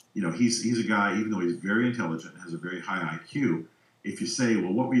case, he's a guy, even though he's very intelligent, has a very high IQ. If you say,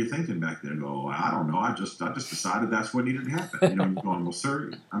 well, what were you thinking back then? Go, I don't know. I just decided that's what needed to happen. You're going, well,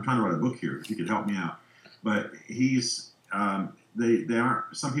 sir, I'm trying to write a book here. If you could help me out. But he's, they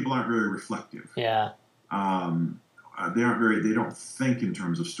aren't, some people aren't very reflective. Yeah. They don't think in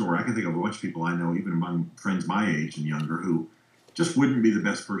terms of story. I can think of a bunch of people I know, even among friends my age and younger, who just wouldn't be the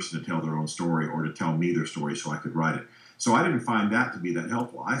best person to tell their own story or to tell me their story so I could write it. So I didn't find that to be that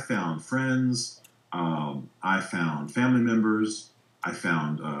helpful. I found friends, I found family members, I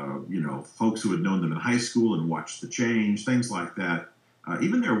found, folks who had known them in high school and watched the change, things like that.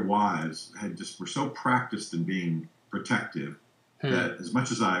 Even their wives were so practiced in being protective that as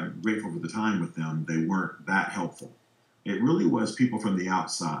much as I'm grateful for the time with them, they weren't that helpful. It really was people from the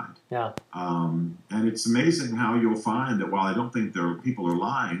outside. Yeah. And it's amazing how you'll find that while I don't think people are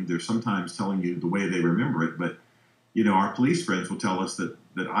lying, they're sometimes telling you the way they remember it. But, our police friends will tell us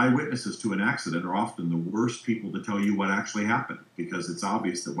that eyewitnesses to an accident are often the worst people to tell you what actually happened, because it's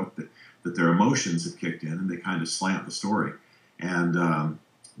obvious that their emotions have kicked in and they kind of slant the story. And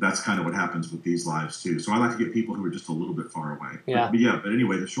that's kind of what happens with these lives too. So I like to get people who are just a little bit far away. Yeah. But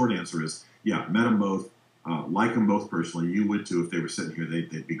anyway, the short answer is, met them both, like them both personally. You would too if they were sitting here.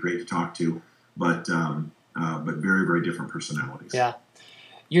 They'd be great to talk to, but very, very different personalities. Yeah.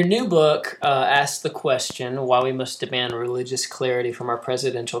 Your new book asks the question why we must demand religious clarity from our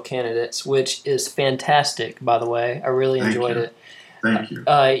presidential candidates, which is fantastic, by the way. I really enjoyed it. Thank you.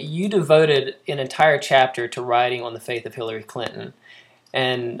 You devoted an entire chapter to writing on the faith of Hillary Clinton.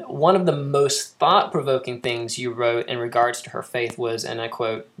 And one of the most thought-provoking things you wrote in regards to her faith was, and I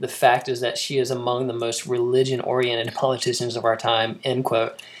quote, "The fact is that she is among the most religion-oriented politicians of our time," end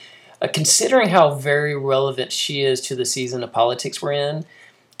quote. Considering how very relevant she is to the season of politics we're in,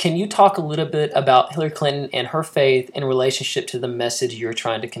 can you talk a little bit about Hillary Clinton and her faith in relationship to the message you're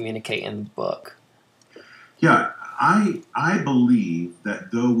trying to communicate in the book? Yeah, I believe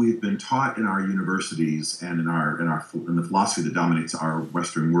that though we've been taught in our universities and in the philosophy that dominates our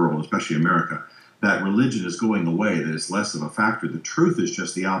Western world, especially America, that religion is going away, that it's less of a factor, the truth is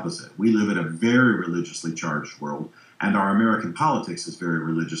just the opposite. We live in a very religiously charged world, and our American politics is very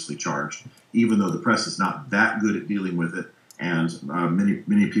religiously charged, even though the press is not that good at dealing with it. And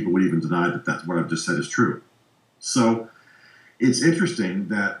many people would even deny that that's what I've just said is true. So it's interesting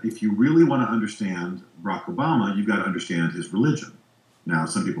that if you really want to understand Barack Obama, you've got to understand his religion. Now,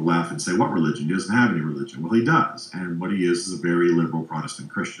 some people laugh and say, what religion? He doesn't have any religion. Well, he does. And what he is a very liberal Protestant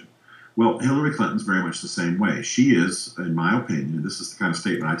Christian. Well, Hillary Clinton's very much the same way. She is, in my opinion, and this is the kind of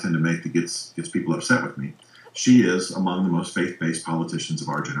statement I tend to make that gets people upset with me, she is among the most faith-based politicians of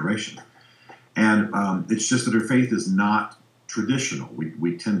our generation. And it's just that her faith is not traditional.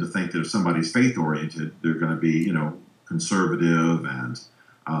 We tend to think that if somebody's faith-oriented, they're going to be, conservative, and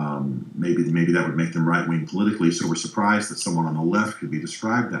maybe that would make them right-wing politically. So we're surprised that someone on the left could be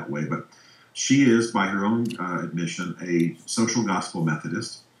described that way. But she is, by her own admission, a social gospel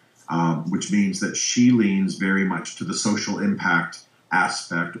Methodist, which means that she leans very much to the social impact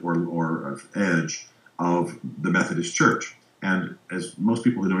aspect or edge of the Methodist Church. And as most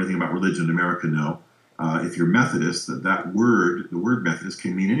people who know anything about religion in America know, if you're Methodist, the word Methodist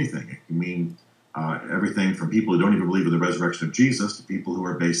can mean anything. It can mean everything from people who don't even believe in the resurrection of Jesus to people who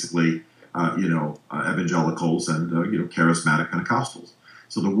are basically, evangelicals and, charismatic Pentecostals.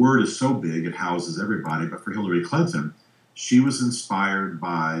 So the word is so big, it houses everybody. But for Hillary Clinton, she was inspired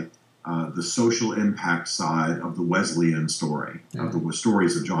by the social impact side of the Wesleyan story, of the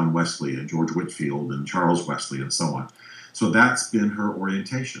stories of John Wesley and George Whitefield and Charles Wesley and so on. So that's been her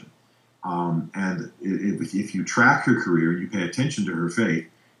orientation. And if you track her career, you pay attention to her faith,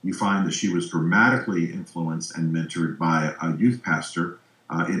 you find that she was dramatically influenced and mentored by a youth pastor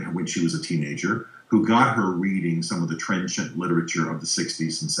when she was a teenager, who got her reading some of the trenchant literature of the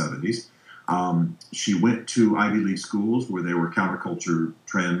 60s and 70s. She went to Ivy League schools where there were counterculture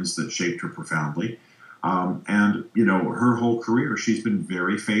trends that shaped her profoundly. And her whole career, she's been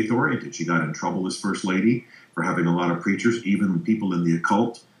very faith-oriented. She got in trouble as First Lady for having a lot of preachers, even people in the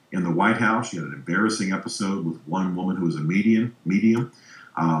occult, in the White House. She had an embarrassing episode with one woman who was a medium.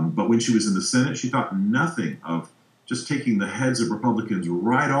 But when she was in the Senate, she thought nothing of just taking the heads of Republicans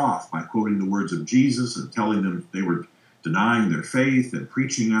right off by quoting the words of Jesus and telling them they were denying their faith and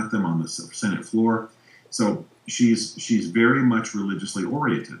preaching at them on the Senate floor. So she's very much religiously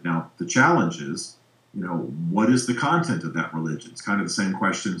oriented. Now, the challenge is, what is the content of that religion? It's kind of the same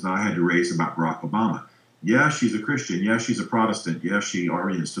questions that I had to raise about Barack Obama. Yeah, she's a Christian. Yeah, she's a Protestant. Yeah, she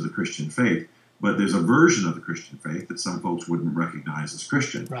orients to the Christian faith. But there's a version of the Christian faith that some folks wouldn't recognize as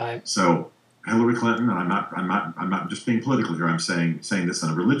Christian. Right. So Hillary Clinton, and I'm not just being political here. I'm saying this in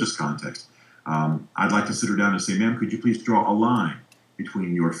a religious context. I'd like to sit her down and say, ma'am, could you please draw a line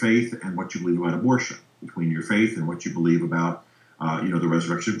between your faith and what you believe about abortion, between your faith and what you believe about, the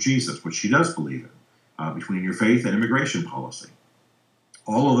resurrection of Jesus, which she does believe in, between your faith and immigration policy.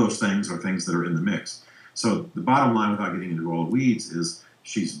 All of those things are things that are in the mix. So the bottom line, without getting into all the weeds, is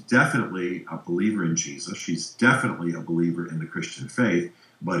she's definitely a believer in Jesus. She's definitely a believer in the Christian faith,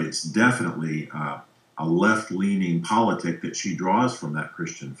 but it's definitely a left-leaning politic that she draws from that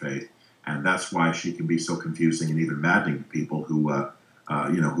Christian faith, and that's why she can be so confusing and even maddening to people who are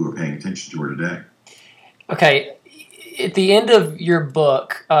paying attention to her today. Okay, at the end of your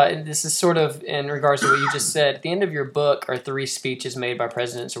book, and this is sort of in regards to what you just said, at the end of your book are 3 speeches made by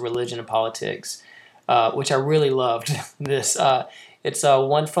presidents of religion and politics, which I really loved. It's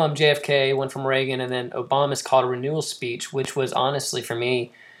one from JFK, one from Reagan, and then Obama's call to renewal speech, which was honestly for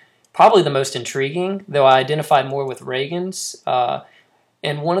me probably the most intriguing, though I identified more with Reagan's.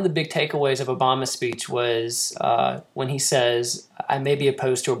 And one of the big takeaways of Obama's speech was when he says, I may be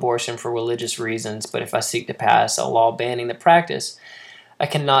opposed to abortion for religious reasons, but if I seek to pass a law banning the practice, I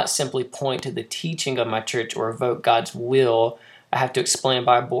cannot simply point to the teaching of my church or evoke God's will. I have to explain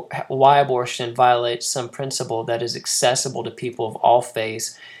why abortion violates some principle that is accessible to people of all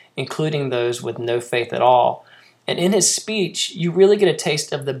faiths, including those with no faith at all. And in his speech, you really get a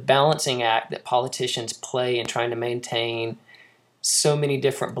taste of the balancing act that politicians play in trying to maintain so many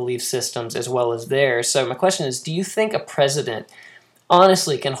different belief systems as well as theirs. So my question is, do you think a president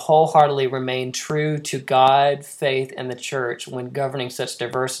honestly can wholeheartedly remain true to God, faith, and the church when governing such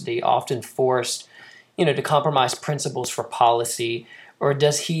diversity, often forced, to compromise principles for policy, or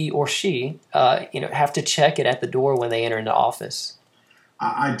does he or she, have to check it at the door when they enter into office?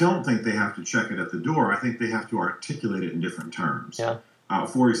 I don't think they have to check it at the door. I think they have to articulate it in different terms. Yeah.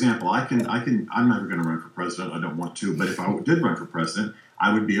 For example, I'm never going to run for president. I don't want to, but if I did run for president,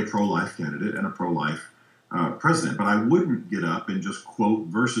 I would be a pro-life candidate and a pro-life president. But I wouldn't get up and just quote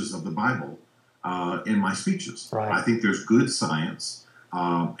verses of the Bible in my speeches. Right. I think there's good science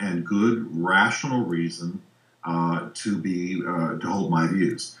and good rational reason to hold my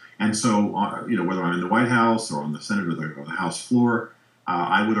views. And so, whether I'm in the White House or on the Senate or the House floor,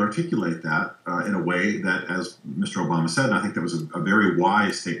 I would articulate that in a way that, as Mr. Obama said, and I think that was a very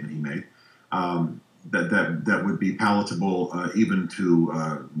wise statement he made, that would be palatable even to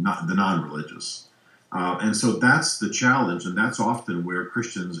the non-religious. And so that's the challenge, and that's often where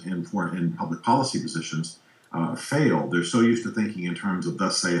Christians in public policy positions fail. They're so used to thinking in terms of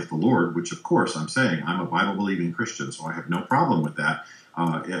 "Thus saith the Lord," which, of course, I'm saying I'm a Bible-believing Christian, so I have no problem with that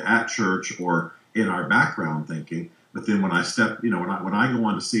at church or in our background thinking. But then when I step, when I go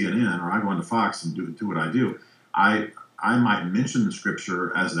on to CNN or I go on to Fox and do what I do, I might mention the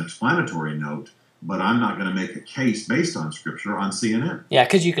scripture as an explanatory note, but I'm not going to make a case based on scripture on CNN. Yeah,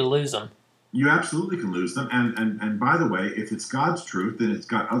 because you can lose them. You absolutely can lose them. And by the way, if it's God's truth, then it's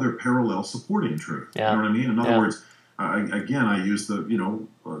got other parallel supporting truth. Yeah. You know what I mean? In other words, again, I use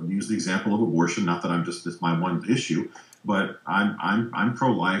the example of abortion. Not that it's my one issue. But I'm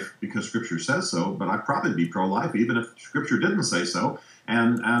pro-life because Scripture says so. But I'd probably be pro-life even if Scripture didn't say so.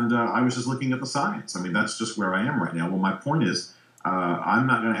 And I was just looking at the science. I mean, that's just where I am right now. Well, my point is, I'm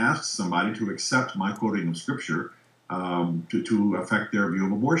not going to ask somebody to accept my quoting of Scripture to affect their view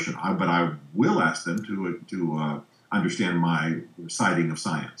of abortion. But I will ask them to understand my citing of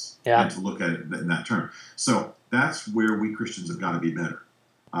science and to look at it in that term. So that's where we Christians have got to be better.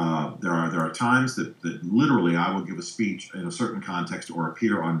 There are times that literally I will give a speech in a certain context or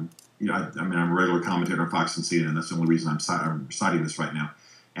appear on, I'm a regular commentator on Fox and CNN. That's the only reason I'm citing this right now.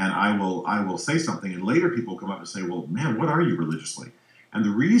 And I will say something, and later people come up and say, well, man, what are you religiously? And the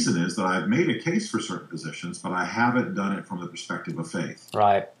reason is that I've made a case for certain positions, but I haven't done it from the perspective of faith.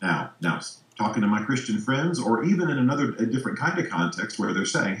 Right. Now, talking to my Christian friends, or even in a different kind of context where they're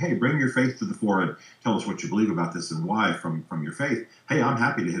saying, hey, bring your faith to the fore and tell us what you believe about this and why from your faith. Hey, I'm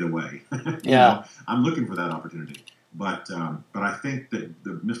happy to hit away. I'm looking for that opportunity. But I think that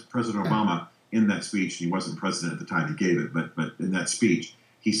Mr. President Obama, in that speech, he wasn't president at the time he gave it, but in that speech,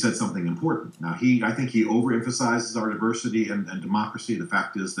 he said something important. Now, I think he overemphasizes our diversity and democracy. The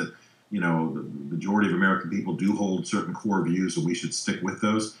fact is that, the majority of American people do hold certain core views, and we should stick with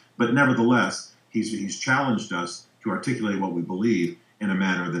those. But nevertheless, he's challenged us to articulate what we believe in a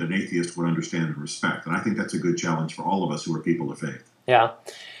manner that an atheist would understand and respect. And I think that's a good challenge for all of us who are people of faith. Yeah.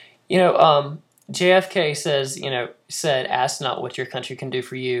 JFK said, ask not what your country can do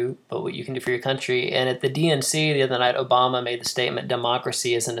for you, but what you can do for your country. And at the DNC the other night, Obama made the statement,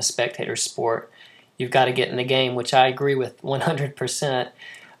 democracy isn't a spectator sport. You've got to get in the game, which I agree with 100%.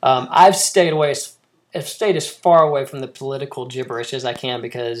 I've stayed as far away from the political gibberish as I can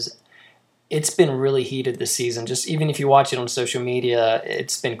because it's been really heated this season. Just even if you watch it on social media,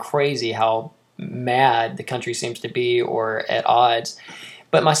 it's been crazy how mad the country seems to be or at odds.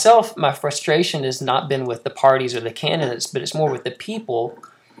 But myself, my frustration has not been with the parties or the candidates, but it's more with the people.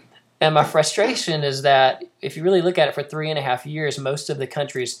 And my frustration is that if you really look at it for 3.5 years, most of the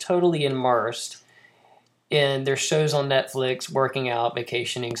country is totally immersed in their shows on Netflix, working out,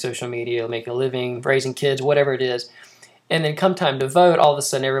 vacationing, social media, making a living, raising kids, whatever it is. And then come time to vote, all of a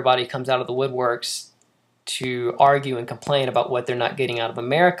sudden everybody comes out of the woodworks to argue and complain about what they're not getting out of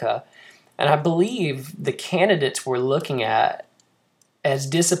America. And I believe the candidates we're looking at, as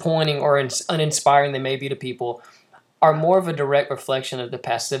disappointing or uninspiring they may be to people, are more of a direct reflection of the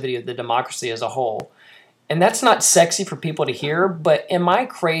passivity of the democracy as a whole. And that's not sexy for people to hear, but am I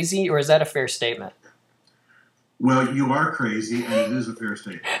crazy or is that a fair statement? Well, you are crazy, and it is a fair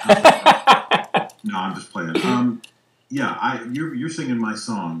statement. No, I'm just playing. You're singing my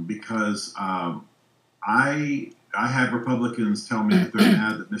song because I had Republicans tell me that they're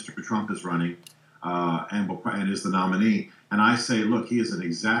mad that Mr. Trump is running and is the nominee, and I say, look, he is an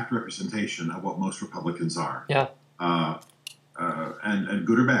exact representation of what most Republicans are. Yeah. And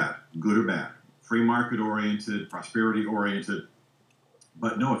good or bad, free market oriented, prosperity oriented.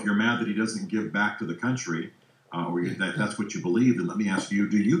 But no, if you're mad that he doesn't give back to the country, or that's what you believe, then let me ask you: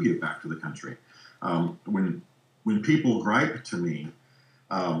 do you give back to the country? When people gripe to me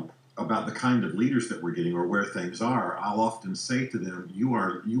about the kind of leaders that we're getting or where things are, I'll often say to them, you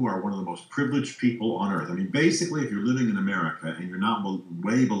are one of the most privileged people on earth. I mean, basically, if you're living in America and you're not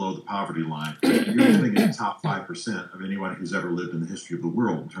way below the poverty line, you're living in the top 5% of anyone who's ever lived in the history of the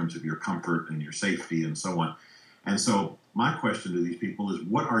world in terms of your comfort and your safety and so on. And so my question to these people is,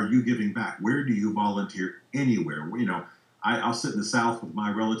 what are you giving back? Where do you volunteer anywhere? I'll sit in the South with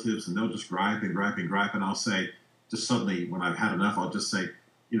my relatives and they'll just gripe. And I'll say, just suddenly when I've had enough, I'll just say,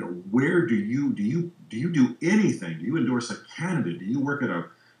 where do you do anything? Do you endorse a candidate? Do you work at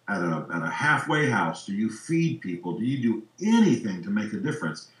a halfway house? Do you feed people? Do you do anything to make a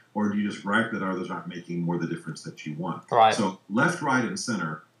difference? Or do you just gripe that others aren't making more the difference that you want? Right. So left, right, and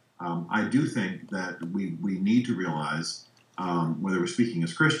center, I do think that we need to realize, whether we're speaking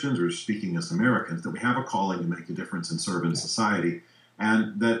as Christians or speaking as Americans, that we have a calling to make a difference and serve in society.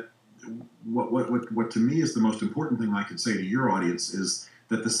 And that what to me is the most important thing I could say to your audience is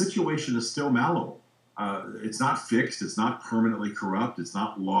that the situation is still malleable. It's not fixed. It's not permanently corrupt. It's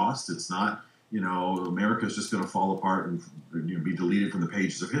not lost. It's not, America's just going to fall apart and be deleted from the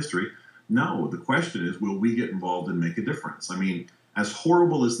pages of history. No, the question is, will we get involved and make a difference? I mean, as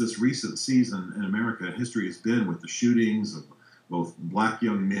horrible as this recent season in America history has been with the shootings of both black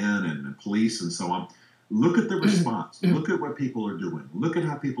young men and police and so on, look at the response. Look at what people are doing. Look at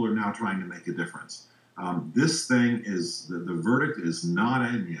how people are now trying to make a difference. This thing is, the verdict is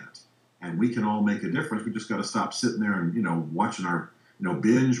not in yet, and we can all make a difference. We just got to stop sitting there and, watching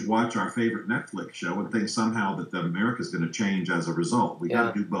binge watch our favorite Netflix show and think somehow that America's going to change as a result. We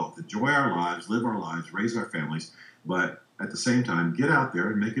got to do both. Enjoy our lives, live our lives, raise our families, but at the same time, get out there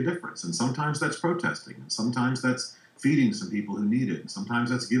and make a difference. And sometimes that's protesting, and sometimes that's feeding some people who need it, and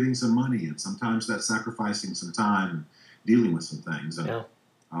sometimes that's giving some money, and sometimes that's sacrificing some time and dealing with some things. And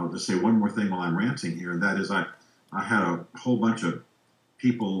I'll just say one more thing while I'm ranting here, and that is I had a whole bunch of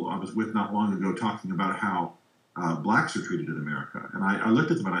people I was with not long ago talking about how blacks are treated in America. And I looked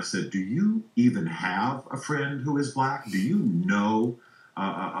at them and I said, do you even have a friend who is black? Do you know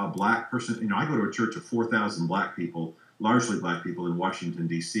a black person? I go to a church of 4,000 black people, largely black people in Washington,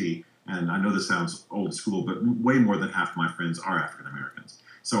 D.C., and I know this sounds old school, but way more than half of my friends are African Americans.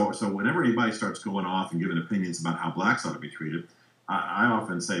 So whenever anybody starts going off and giving opinions about how blacks ought to be treated, I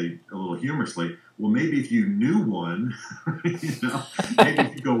often say a little humorously, well, maybe if you knew one, maybe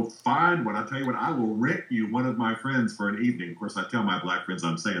if you go find one, I'll tell you what, I will rent you one of my friends for an evening. Of course, I tell my black friends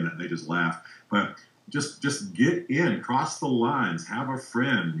I'm saying that, and they just laugh. But just get in, cross the lines, have a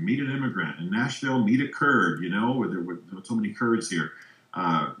friend, meet an immigrant. In Nashville, meet a Kurd, where there were so many Kurds here.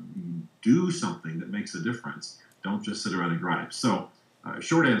 Do something that makes a difference. Don't just sit around and gripe. So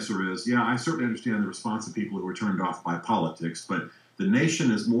short answer is, I certainly understand the response of people who are turned off by politics, but the nation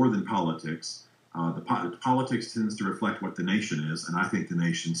is more than politics. The politics tends to reflect what the nation is, and I think the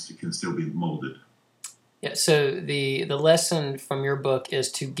nation can still be molded. Yeah, so the lesson from your book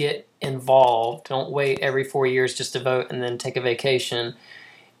is to get involved. Don't wait every 4 years just to vote and then take a vacation,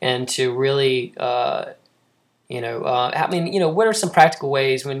 and to really, what are some practical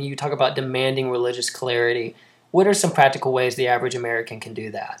ways when you talk about demanding religious clarity? What are some practical ways the average American can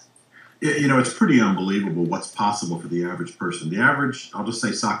do that? It's pretty unbelievable what's possible for the average person. The average, I'll just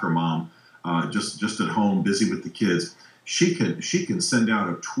say, soccer mom, just at home, busy with the kids. She can send out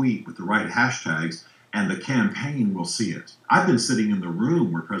a tweet with the right hashtags, and the campaign will see it. I've been sitting in the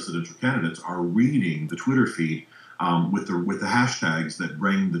room where presidential candidates are reading the Twitter feed with the hashtags that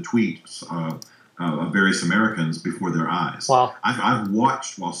bring the tweets of various Americans before their eyes. Wow. I've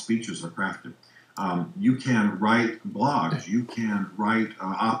watched while speeches are crafted. You can write blogs. You can write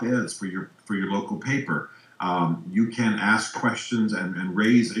op-eds for your local paper. You can ask questions and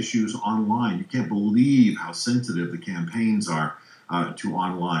raise issues online. You can't believe how sensitive the campaigns are to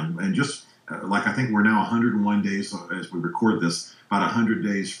online. And just like I think we're now 101 days as we record this, about 100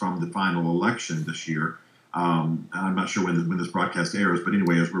 days from the final election this year. I'm not sure when this broadcast airs, but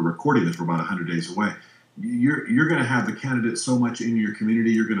anyway, as we're recording this, we're about 100 days away. You're going to have the candidates so much in your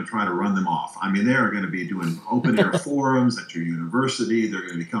community, you're going to try to run them off. I mean, they are going to be doing open air forums at your university. They're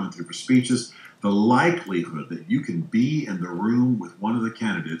going to be coming through for speeches. The likelihood that you can be in the room with one of the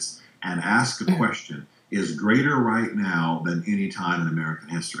candidates and ask a question is greater right now than any time in American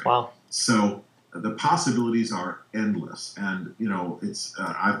history. Wow. So the possibilities are endless. And, it's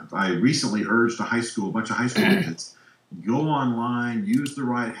I recently urged a bunch of high school kids, go online, use the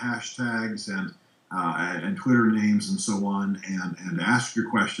right hashtags and Twitter names and so on, and ask your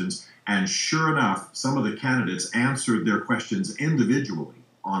questions. And sure enough, some of the candidates answered their questions individually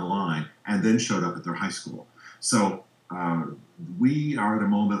online and then showed up at their high school. So we are at a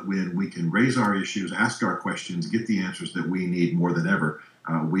moment when we can raise our issues, ask our questions, get the answers that we need more than ever.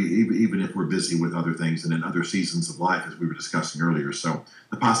 Even if we're busy with other things and in other seasons of life, as we were discussing earlier. So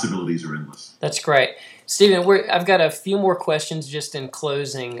the possibilities are endless. That's great. Stephen, I've got a few more questions just in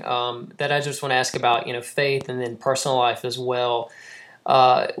closing that I just want to ask about, faith and then personal life as well.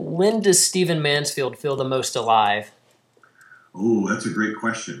 When does Stephen Mansfield feel the most alive? Oh, that's a great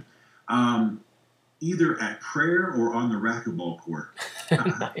question. Either at prayer or on the racquetball court.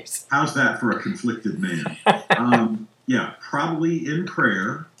 Nice. How's that for a conflicted man? Yeah, probably in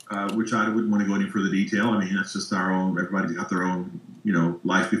prayer, which I wouldn't want to go any further detail. I mean, that's just our own. Everybody's got their own,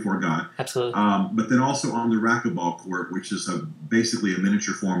 life before God. Absolutely. But then also on the racquetball court, which is basically a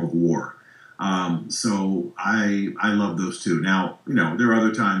miniature form of war. So I love those two. Now, there are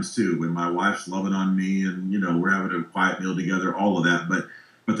other times too when my wife's loving on me and, we're having a quiet meal together, all of that.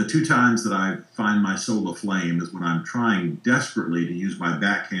 But the two times that I find my soul aflame is when I'm trying desperately to use my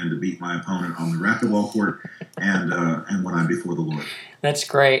backhand to beat my opponent on the racquetball court and when I'm before the Lord. That's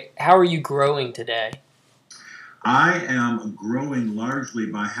great. How are you growing today? I am growing largely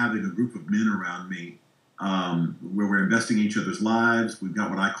by having a group of men around me where we're investing in each other's lives. We've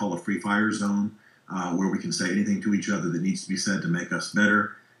got what I call a free fire zone where we can say anything to each other that needs to be said to make us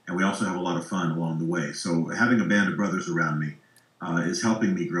better. And we also have a lot of fun along the way. So having a band of brothers around me is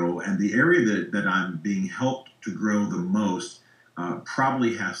helping me grow. And the area that I'm being helped to grow the most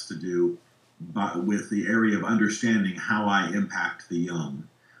probably has to do with the area of understanding how I impact the young.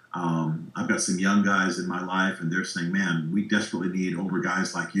 I've got some young guys in my life, and they're saying, man, we desperately need older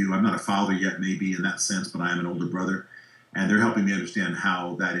guys like you. I'm not a father yet, maybe in that sense, but I am an older brother. And they're helping me understand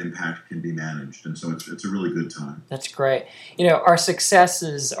how that impact can be managed. And so it's a really good time. That's great. Our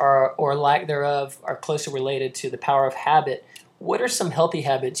successes or lack thereof are closely related to the power of habit. What are some healthy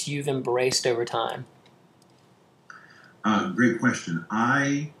habits you've embraced over time? Great question.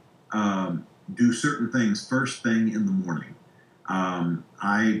 I do certain things first thing in the morning.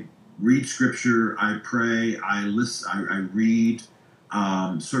 I read scripture, I pray, I listen, I read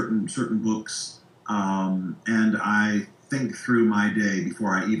certain books, and I think through my day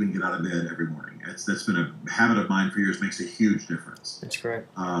before I even get out of bed every morning. That's been a habit of mine for years. Makes a huge difference. That's great.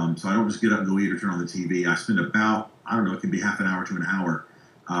 So I don't just get up and go eat or turn on the TV. I spend about, it can be half an hour to an hour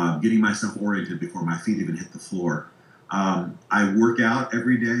getting myself oriented before my feet even hit the floor. I work out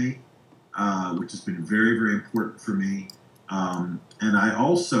every day, which has been very, very important for me. And I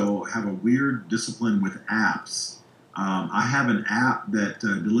also have a weird discipline with apps. I have an app that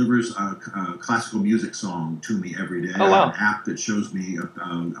delivers a classical music song to me every day. Oh, wow. I have an app that shows me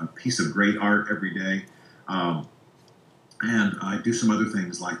a piece of great art every day. And I do some other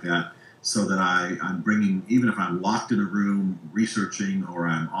things like that so that I'm bringing, even if I'm locked in a room researching or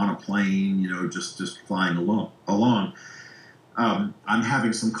I'm on a plane, just flying along, I'm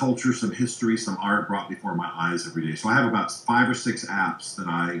having some culture, some history, some art brought before my eyes every day. So I have about 5 or 6 apps that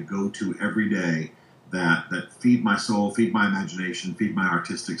I go to every day that feed my soul, feed my imagination, feed my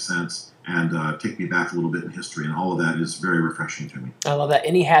artistic sense, and take me back a little bit in history. And all of that is very refreshing to me. I love that.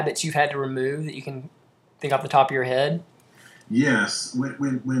 Any habits you've had to remove that you can think off the top of your head? Yes.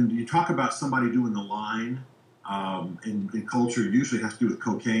 When you talk about somebody doing a line, in culture usually has to do with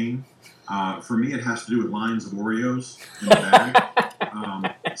cocaine. For me, it has to do with lines of Oreos in the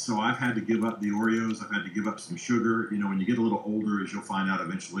bag. So I've had to give up the Oreos. I've had to give up some sugar. When you get a little older, as you'll find out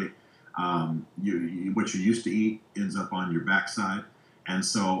eventually, what you used to eat ends up on your backside. And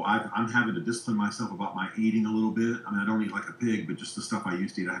so I'm having to discipline myself about my eating a little bit. I mean, I don't eat like a pig, but just the stuff I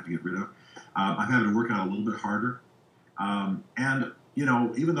used to eat, I have to get rid of. I've had to work out a little bit harder. And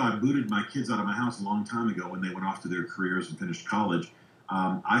even though I booted my kids out of my house a long time ago when they went off to their careers and finished college,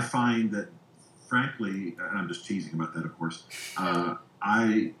 I find that, frankly, and I'm just teasing about that, of course,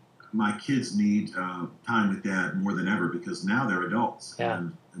 my kids need time with dad more than ever because now they're adults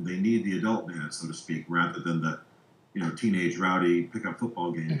and they need the adult dad, so to speak, rather than the teenage rowdy pickup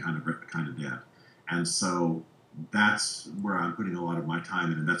football game kind of dad. And so that's where I'm putting a lot of my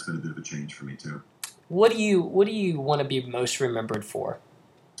time in, and that's been a bit of a change for me too. What do you want to be most remembered for?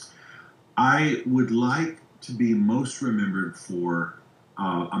 I would like to be most remembered for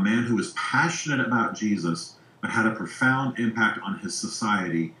a man who was passionate about Jesus, but had a profound impact on his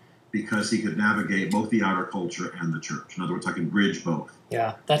society because he could navigate both the outer culture and the church. In other words, I can bridge both.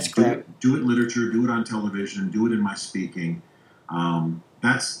 Yeah, that's great. Do it in literature, do it on television, do it in my speaking.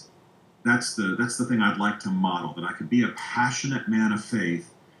 That's the thing I'd like to model, that I could be a passionate man of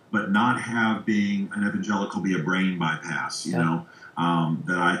faith, but not have being an evangelical be a brain bypass, that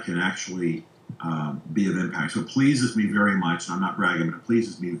I can actually be of impact. So it pleases me very much, and I'm not bragging, but it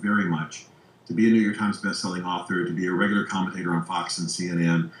pleases me very much to be a New York Times bestselling author, to be a regular commentator on Fox and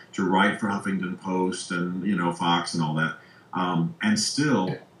CNN, to write for Huffington Post and, Fox and all that, and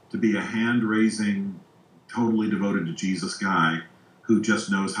still to be a hand-raising, totally devoted to Jesus guy who just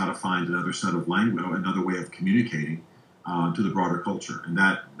knows how to find another set of language, another way of communicating to the broader culture. And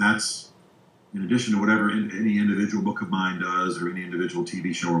that's in addition to whatever any individual book of mine does or any individual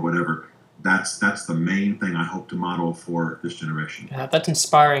TV show or whatever. That's the main thing I hope to model for this generation. Yeah, that's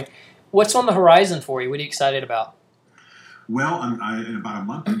inspiring. What's on the horizon for you? What are you excited about? Well, in about a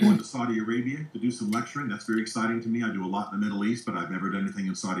month, I'm going to Saudi Arabia to do some lecturing. That's very exciting to me. I do a lot in the Middle East, but I've never done anything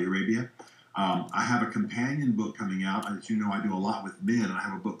in Saudi Arabia. I have a companion book coming out. As you know, I do a lot with men, and I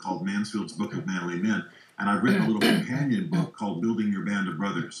have a book called Mansfield's Book of Manly Men. And I've written a little companion book called Building Your Band of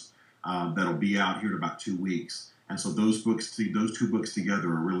Brothers that'll be out here in about 2 weeks. And so those two books together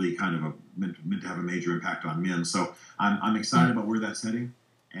are really kind of meant to have a major impact on men. So I'm excited about where that's heading.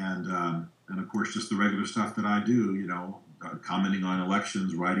 And of course, just the regular stuff that I do, commenting on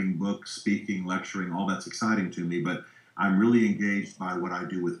elections, writing books, speaking, lecturing, all that's exciting to me. But I'm really engaged by what I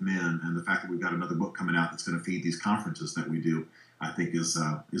do with men, and the fact that we've got another book coming out that's going to feed these conferences that we do, I think is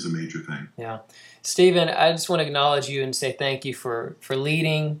a major thing. Yeah. Stephen, I just want to acknowledge you and say thank you for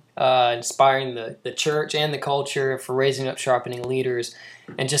leading, inspiring the church and the culture, for raising up, sharpening leaders,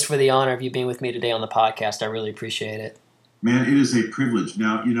 and just for the honor of you being with me today on the podcast. I really appreciate it. Man, it is a privilege.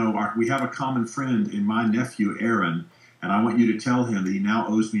 Now, we have a common friend in my nephew, Aaron, and I want you to tell him that he now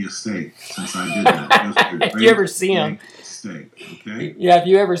owes me a steak since I did that. If you ever see him. Steak, okay? Yeah, if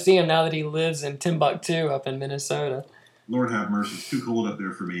you ever see him now that he lives in Timbuktu up in Minnesota. Lord have mercy. It's too cold up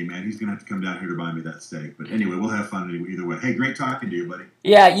there for me, man. He's going to have to come down here to buy me that steak. But anyway, we'll have fun either way. Hey, great talking to you, buddy.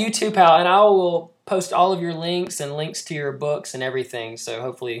 Yeah, you too, pal. And I will post all of your links and links to your books and everything. So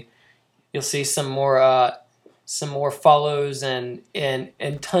hopefully you'll see some more follows and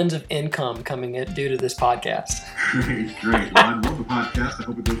tons of income coming in due to this podcast. Great. Well, I love the podcast. I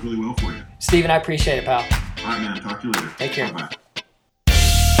hope it goes really well for you. Stephen, I appreciate it, pal. All right, man. Talk to you later. Take care. Bye-bye.